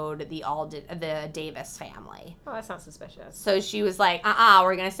she owed the Davis family. Oh, that sounds suspicious. So she was like,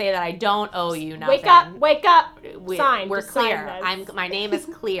 we're going to say that I don't owe you nothing. Wake up. Sign. We're clear. My name is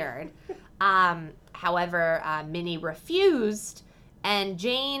cleared. However, Minnie refused, and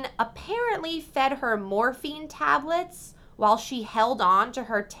Jane apparently fed her morphine tablets while she held on to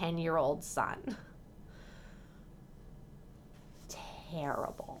her 10-year-old son.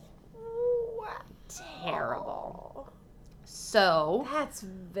 Terrible. Terrible. So that's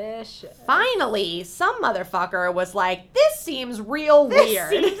vicious. Finally, some motherfucker was like, this seems real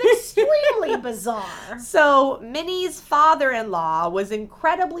weird. This seems extremely bizarre. So Minnie's father-in-law was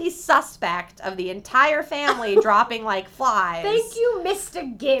incredibly suspect of the entire family dropping like flies. Thank you,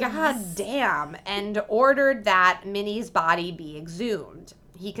 Mr. Gibbs. God damn. And ordered that Minnie's body be exhumed.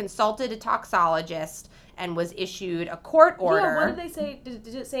 He consulted a toxologist and was issued a court order. Yeah, what did they say?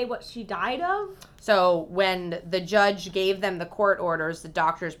 Did it say what she died of? So when the judge gave them the court orders, the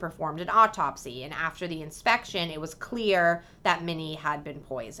doctors performed an autopsy. And after the inspection, it was clear that Minnie had been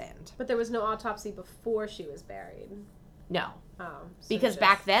poisoned. But there was no autopsy before she was buried. No. Oh. So because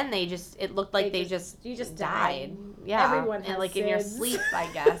back then it looked like you just died. Yeah. Everyone has like sins. In your sleep, I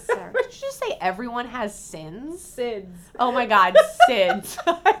guess. Did you just say everyone has sins? Sids. Oh my God, sids.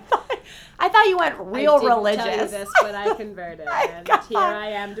 I thought you went real religious. I didn't tell you this, but I converted. And here I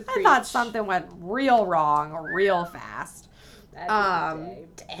am to preach. I thought something went real wrong real fast.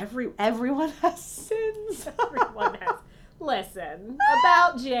 Everyone has sins. Everyone has. Listen,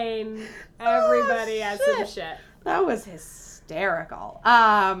 about Jane, everybody has some shit. That was hysterical.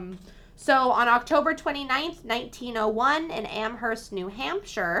 So on October 29th, 1901, in Amherst, New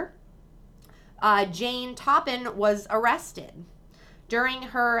Hampshire, Jane Toppin was arrested. During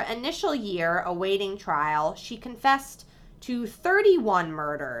her initial year awaiting trial, she confessed to 31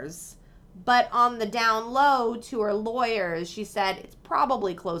 murders, but on the down low to her lawyers, she said it's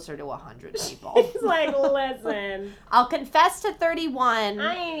probably closer to 100 people. She's like, listen. I'll confess to 31.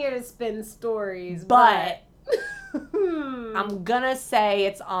 I ain't here to spin stories, but I'm gonna say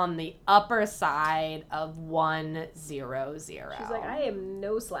it's on the upper side of 100. She's like, I am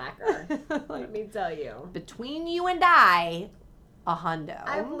no slacker. Like, let me tell you. Between you and I, $100.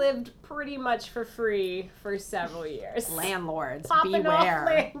 I've lived pretty much for free for several years. Landlords, Popping beware.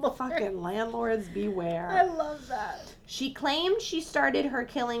 landlords. Fucking landlords, beware. I love that. She claimed she started her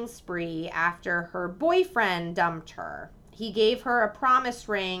killing spree after her boyfriend dumped her. He gave her a promise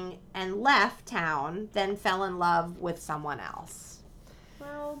ring and left town, then fell in love with someone else.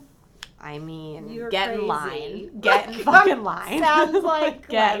 Well, I mean, you're get crazy. in line. Get in fucking line. Sounds like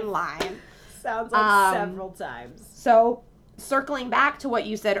get in line. Sounds like several times. So, circling back to what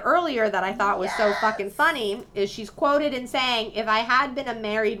you said earlier that I thought was so fucking funny, is she's quoted in saying, if I had been a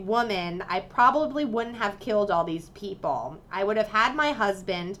married woman, I probably wouldn't have killed all these people. I would have had my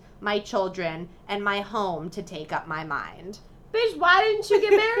husband, my children, and my home to take up my mind. Bitch, why didn't you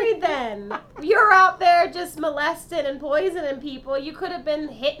get married then? You're out there just molesting and poisoning people. You could have been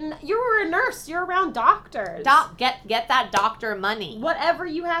hitting. You were a nurse. You're around doctors. Get that doctor money. Whatever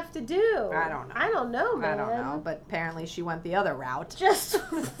you have to do. I don't know. I don't know, man. I don't know, but apparently she went the other route. Just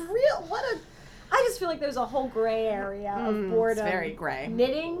I just feel like there's a whole gray area of boredom. It's very gray.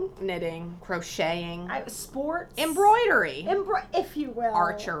 Knitting, crocheting, sports, embroidery, if you will,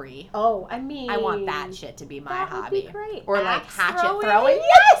 archery. Oh, I mean, I want that shit to be my hobby. Would be great. Or Axe like hatchet throwing.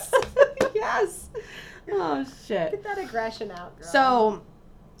 Yes, yes. Oh shit. Get that aggression out, girl. So,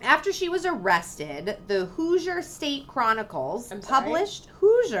 after she was arrested, the Hoosier State Chronicles published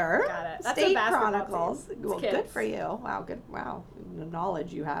Hoosier State Chronicles. Well, good for you. Wow, good. Wow, the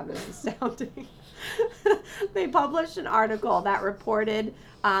knowledge you have is astounding. They published an article that reported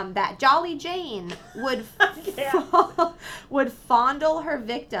that Jolly Jane would fondle her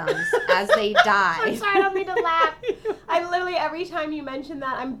victims as they died. I'm sorry, I don't mean to laugh. I literally, every time you mention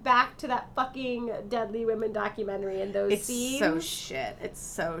that, I'm back to that fucking Deadly Women documentary and those scenes. It's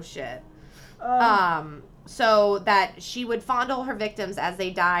so shit. So that she would fondle her victims as they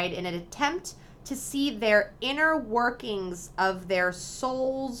died in an attempt to see their inner workings of their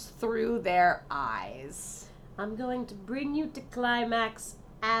souls through their eyes. I'm going to bring you to climax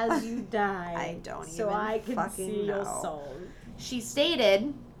as you die. I don't even so I can see know. Your soul. She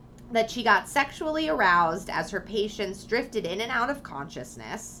stated that she got sexually aroused as her patients drifted in and out of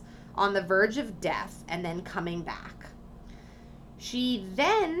consciousness, on the verge of death, and then coming back. She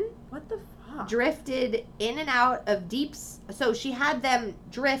then drifted in and out of so she had them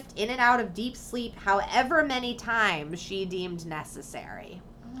drift in and out of deep sleep however many times she deemed necessary.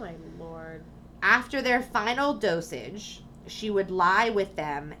 Oh my Lord. After their final dosage, she would lie with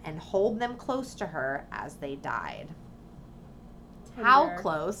them and hold them close to her as they died. Tender. How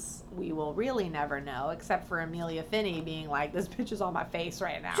close, we will really never know, except for Amelia Finney being like, this bitch is on my face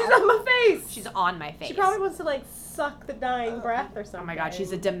right now. She's on my face! She's on my face. She probably wants to, like, suck the dying breath or something. Oh my God,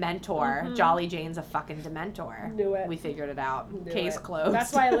 she's a Dementor. Mm-hmm. Jolly Jane's a fucking Dementor. Knew it. We figured it out. Case closed.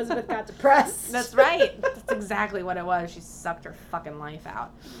 That's why Elizabeth got depressed. That's right. That's exactly what it was. She sucked her fucking life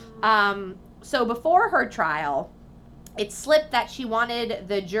out. So before her trial, it slipped that she wanted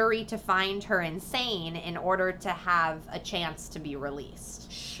the jury to find her insane in order to have a chance to be released.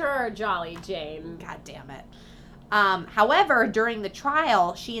 Sure, Jolly Jane. God damn it. However, during the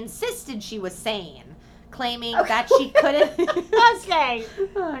trial, she insisted she was sane, claiming that she couldn't... Okay.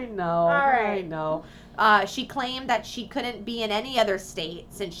 I know. All right. I know. She claimed that she couldn't be in any other state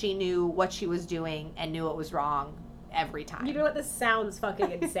since she knew what she was doing and knew it was wrong every time. You know what? This sounds fucking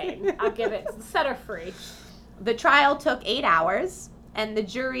insane. I'll give it. Set her free. The trial took 8 hours, and the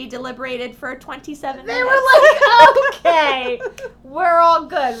jury deliberated for 27 minutes. They were like, okay, we're all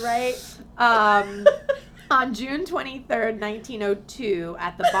good, right? On June 23rd, 1902,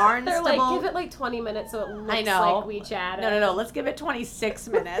 at the Barnstable... They're like, give it like 20 minutes so it looks like we chatted. No. Let's give it 26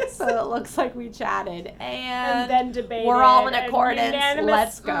 minutes so it looks like we chatted. And then debated. We're all in accordance.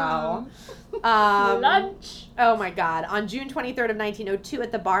 Let's go. Lunch. Oh my God. On June 23rd of 1902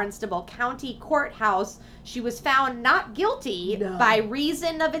 at the Barnstable County Courthouse, she was found not guilty by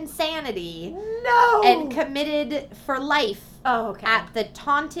reason of insanity. No. And committed for life at the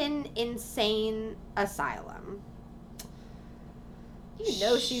Taunton Insane Asylum. You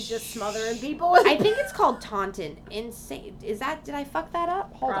know she's just smothering people. I think it's called Taunton Insane. Did I fuck that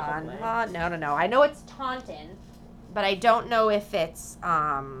up? Hold Probably. on. No. I know it's Taunton, but I don't know if it's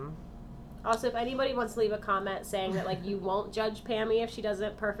Also, if anybody wants to leave a comment saying that, like, you won't judge Pammy if she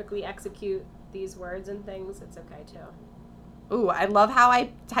doesn't perfectly execute these words and things, it's okay, too. Ooh, I love how I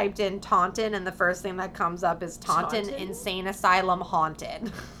typed in Taunton, and the first thing that comes up is Taunton Insane Asylum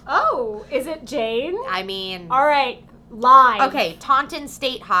Haunted. Oh, is it Jane? I mean... All right. Live. Okay, Taunton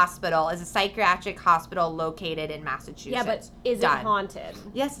State Hospital is a psychiatric hospital located in Massachusetts. Yeah, but is it haunted?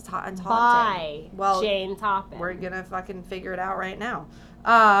 Yes, it's haunted. By Jane Toppin. We're gonna fucking figure it out right now.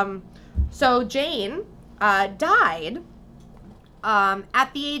 So Jane died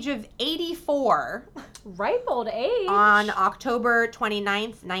at the age of 84. Ripe old age. On October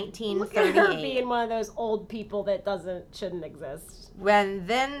 29th, 1938. Look at her being one of those old people that shouldn't exist. When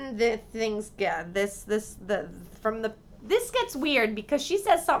then the things get this gets weird because she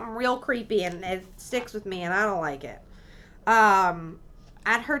says something real creepy and it sticks with me and I don't like it.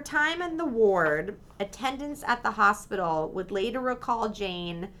 At her time in the ward, attendants at the hospital would later recall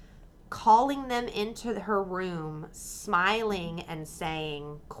Jane calling them into her room, smiling and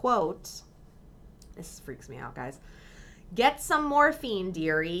saying, quote, this freaks me out, guys, "Get some morphine,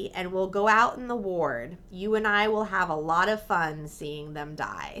 dearie, and we'll go out in the ward. You and I will have a lot of fun seeing them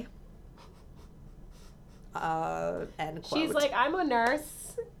die." End quote. She's like, I'm a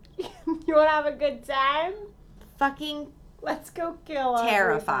nurse. You want to have a good time? Fucking let's go kill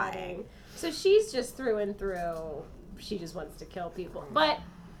terrifying. Everybody. So she's just through and through. She just wants to kill people. But,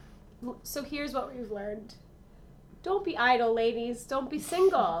 so here's what we've learned. Don't be idle, ladies. Don't be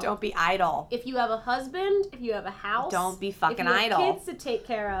single. Don't be idle. If you have a husband, if you have a house. Don't be fucking idle. idle. If you have kids to take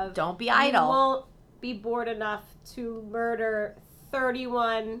care of. Don't be idle. You won't be bored enough to murder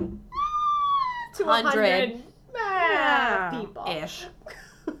 31 to 100 people. Ish.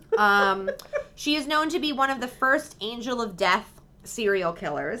 She is known to be one of the first angel of death serial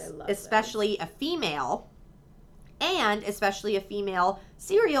killers, especially a female. And especially a female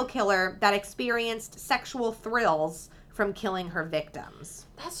serial killer that experienced sexual thrills from killing her victims.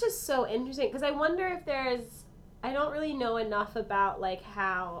 That's just so interesting because I wonder if I don't really know enough about like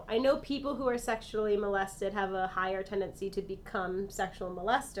how, I know people who are sexually molested have a higher tendency to become sexual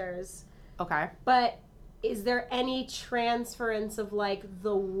molesters. Okay. But is there any transference of like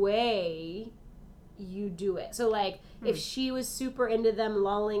the way you do it? So like if she was super into them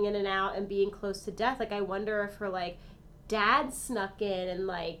lolling in and out and being close to death, like I wonder if her like dad snuck in and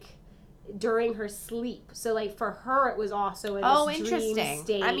like during her sleep. So like for her it was also in this interesting dream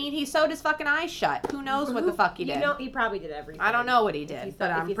state. I mean, he sewed his fucking eyes shut. Who knows what the fuck he did? You know, he probably did everything. I don't know what he did,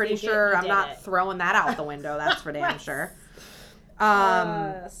 but I'm pretty sure I'm not throwing that out the window. That's for damn sure.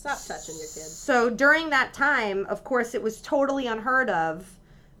 Stop touching your kids. So during that time, of course, it was totally unheard of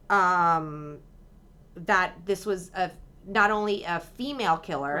that this was not only a female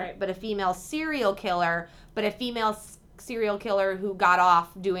killer, but a female serial killer, but a female serial killer who got off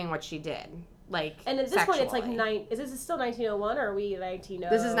doing what she did. Like, and at this sexually. Point, it's like is this still 1901 or are we 1902?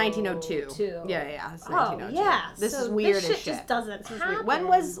 This is 1902. Yeah. It's 1902. Yeah. This is weird as shit. Just doesn't happen. When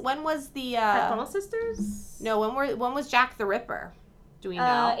was the Peppermint Sisters? No, when was Jack the Ripper? Do we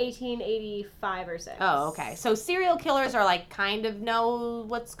know? 1885 or 6. Oh, okay. So serial killers are like kind of know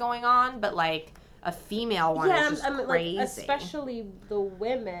what's going on, but like a female one is just crazy. Like, especially the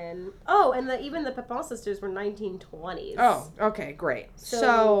women. Oh, and even the Peppermint Sisters were 1920s. Oh, okay, great.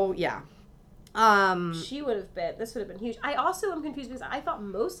 So yeah. This would have been huge. I also am confused because I thought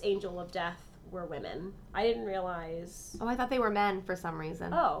most Angel of Death were women. I didn't realize. Oh, I thought they were men for some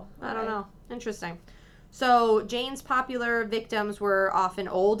reason. Oh, okay. I don't know. Interesting. So Jane's popular victims were often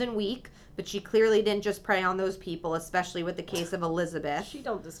old and weak, but she clearly didn't just prey on those people, especially with the case of Elizabeth. She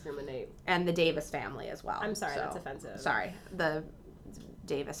don't discriminate. And the Davis family as well. I'm sorry, that's offensive. Sorry, the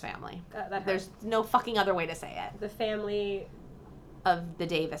Davis family. There's no fucking other way to say it. The family of the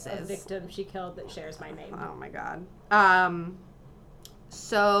Davises. A victim she killed that shares my name. Oh my god.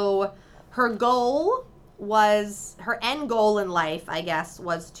 So her end goal in life, I guess,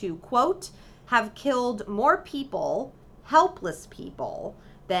 was to, quote, have killed more people, helpless people,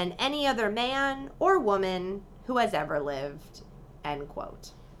 than any other man or woman who has ever lived, end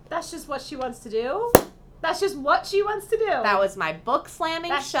quote. That's just what she wants to do? That's just what she wants to do? That was my book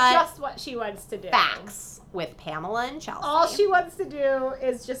slamming shut. That's just what she wants to do. Facts with Pamela and Chelsea. All she wants to do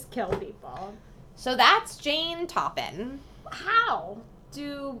is just kill people. So that's Jane Toppin. How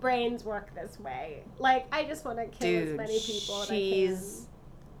do brains work this way? Like, I just want to kill as many people as I can.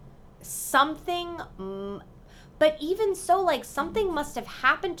 Something, but even so, like, something must have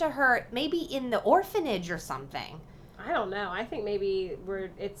happened to her, maybe in the orphanage or something. I don't know. I think maybe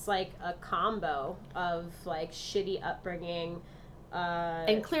it's like a combo of like shitty upbringing.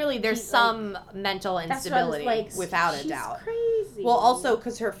 And clearly there's some mental instability, without a doubt. She's crazy. Well, also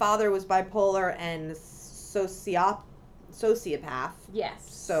because her father was bipolar and sociopath. Yes.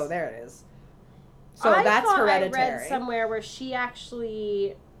 So there it is. So that's hereditary. I read somewhere where she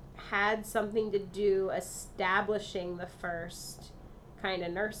actually had something to do establishing the first kind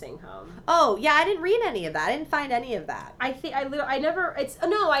of nursing home. Oh, yeah, I didn't read any of that. I didn't find any of that. I think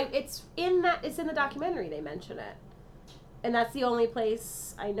it's in the documentary they mention it. And that's the only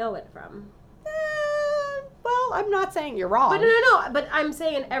place I know it from. Well, I'm not saying you're wrong. But no, but I'm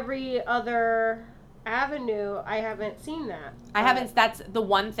saying every other avenue, I haven't seen that. I haven't, that's the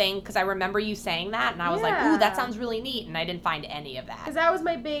one thing, because I remember you saying that, and I was like, ooh, that sounds really neat, and I didn't find any of that. Because that was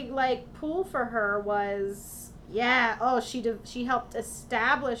my big, like, pull for her was, she helped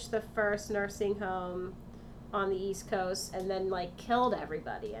establish the first nursing home on the East Coast, and then, like, killed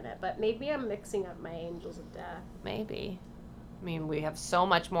everybody in it. But maybe I'm mixing up my Angels of Death. Maybe. I mean, we have so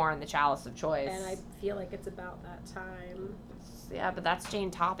much more in the Chalice of Choice. And I feel like it's about that time. Yeah, but that's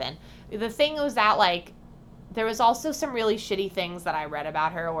Jane Toppin. The thing was that, like, there was also some really shitty things that I read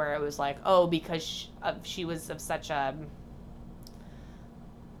about her where it was like, oh, because she was of such a,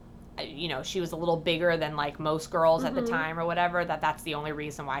 she was a little bigger than, like, most girls at the time or whatever, that's the only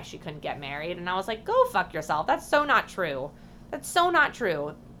reason why she couldn't get married. And I was like, go fuck yourself. That's so not true. That's so not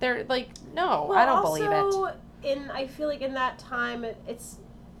true. They're like, no, well, I don't believe it. I feel like in that time, it's,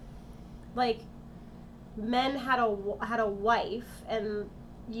 like, men had a wife, and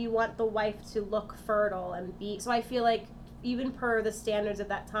you want the wife to look fertile and be. So I feel like even per the standards of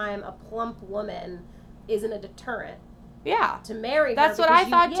that time, a plump woman isn't a deterrent. Yeah, to marry her. That's what I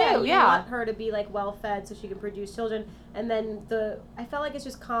thought too. You want her to be like well fed so she can produce children, and then I felt like it's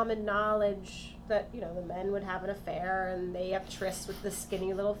just common knowledge that the men would have an affair and they have trysts with the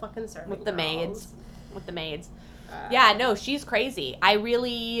skinny little fucking serving with the girls. maids. Yeah, no, she's crazy. I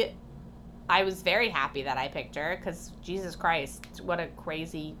was very happy that I picked her because Jesus Christ, what a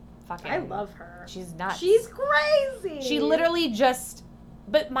crazy fucking. I love her. She's nuts. She's crazy. She literally just.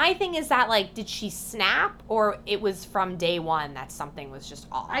 But my thing is that, like, did she snap, or it was from day one that something was just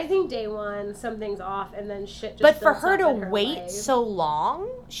off? I think day one something's off, and then shit just. But for her to wait so long,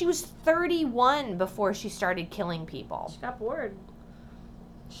 she was 31 before she started killing people. She got bored.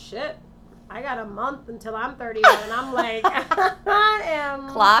 Shit. I got a month until I'm 31, and I'm like, I am.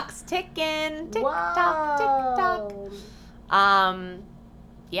 Clock's ticking. Tick tock, tick tock.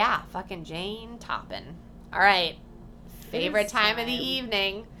 Yeah, fucking Jane Toppin. All right. Favorite time of the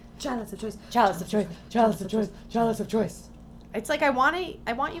evening. Chalice of Choice. Chalice of Choice. Chalice of Choice. Chalice of Choice. It's like I want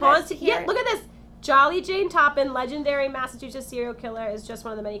you guys to hear. Yeah, look at this. Jolly Jane Toppin, legendary Massachusetts serial killer, is just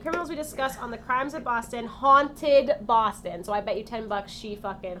one of the many criminals we discuss on the Crimes of Boston, Haunted Boston. So I bet you $10 she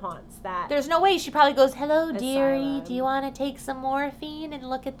fucking haunts that. There's no way. She probably goes, hello, dearie, do you want to take some morphine and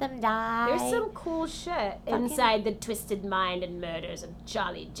look at them die? There's some cool shit inside the twisted mind and murders of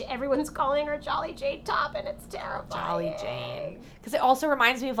Jolly Jane. Everyone's calling her Jolly Jane Toppin. It's terrifying. Jolly Jane. Because it also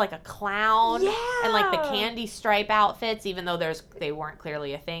reminds me of, like, a clown. Yeah. And, like, the candy stripe outfits, even though they weren't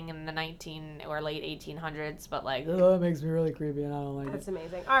clearly a thing in the 19 or late 1800s, but, like, it makes me really creepy and I don't like it. That's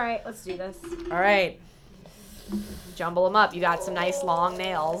amazing. All right, let's do this. All right. Jumble them up. You got some nice long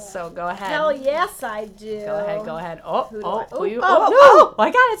nails, so go ahead. Hell yes, I do. Go ahead. Oh, no.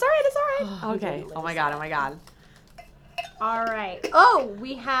 I got it. It's all right. Okay. Oh my god. All right. Oh,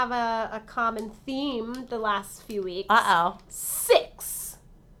 we have a common theme the last few weeks. 6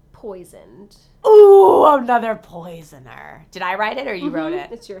 poisoned. Ooh, another poisoner. Did I write it or you wrote it?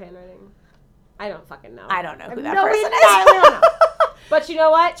 It's your handwriting. I don't fucking know. I don't know who that person is. I don't know. But you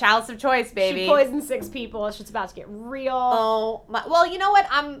know what? Chalice of Choice, baby. She poisoned 6 people. It's about to get real. Oh, well, you know what?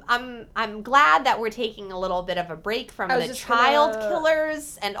 I'm glad that we're taking a little bit of a break from the child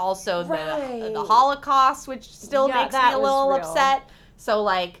killers and also the Holocaust, which still makes me a little upset. So,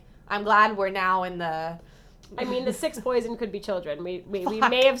 like, I'm glad we're now in the. I mean, the 6 poison could be children. We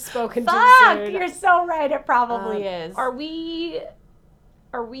may have spoken too soon. You're so right. It probably is.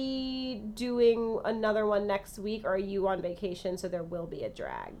 Are we doing another one next week, or are you on vacation, so there will be a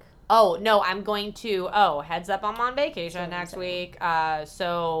drag? Oh, no, I'm going to... Oh, heads up, I'm on vacation next week.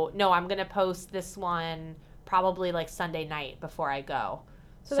 So, no, I'm going to post this one probably, like, Sunday night before I go.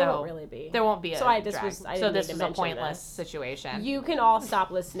 So there won't really be. There won't be a drag. This was a pointless situation. You can all stop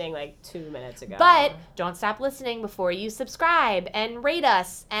listening like 2 minutes ago. But don't stop listening before you subscribe and rate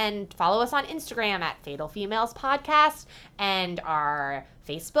us and follow us on Instagram at Fatal Females Podcast and our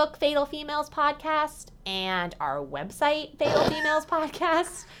Facebook Fatal Females Podcast and our website Fatal Females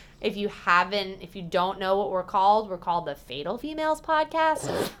Podcast. If you don't know what we're called the Fatal Females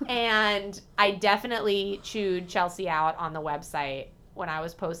Podcast. And I definitely chewed Chelsea out on the website when I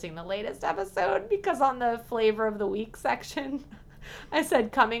was posting the latest episode, because on the flavor of the week section, I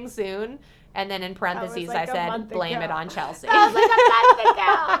said coming soon, and then in parentheses I said blame it on Chelsea. That was like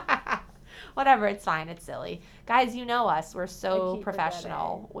a month ago. Whatever, it's fine, it's silly. Guys, you know us. We're so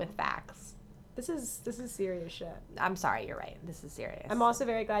professional with facts. This is serious shit. I'm sorry, you're right. This is serious. I'm also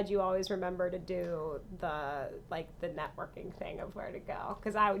very glad you always remember to do the networking thing of where to go,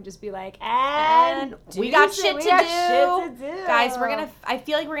 because I would just be like, and we got shit to do. Guys, I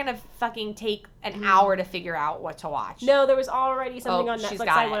feel like we're gonna fucking take an hour to figure out what to watch. No, there was already something on Netflix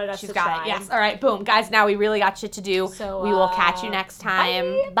I wanted us to try. She's got it. Yes. All right. Boom. Guys, now we really got shit to do. So we will catch you next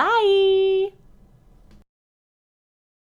time. Bye.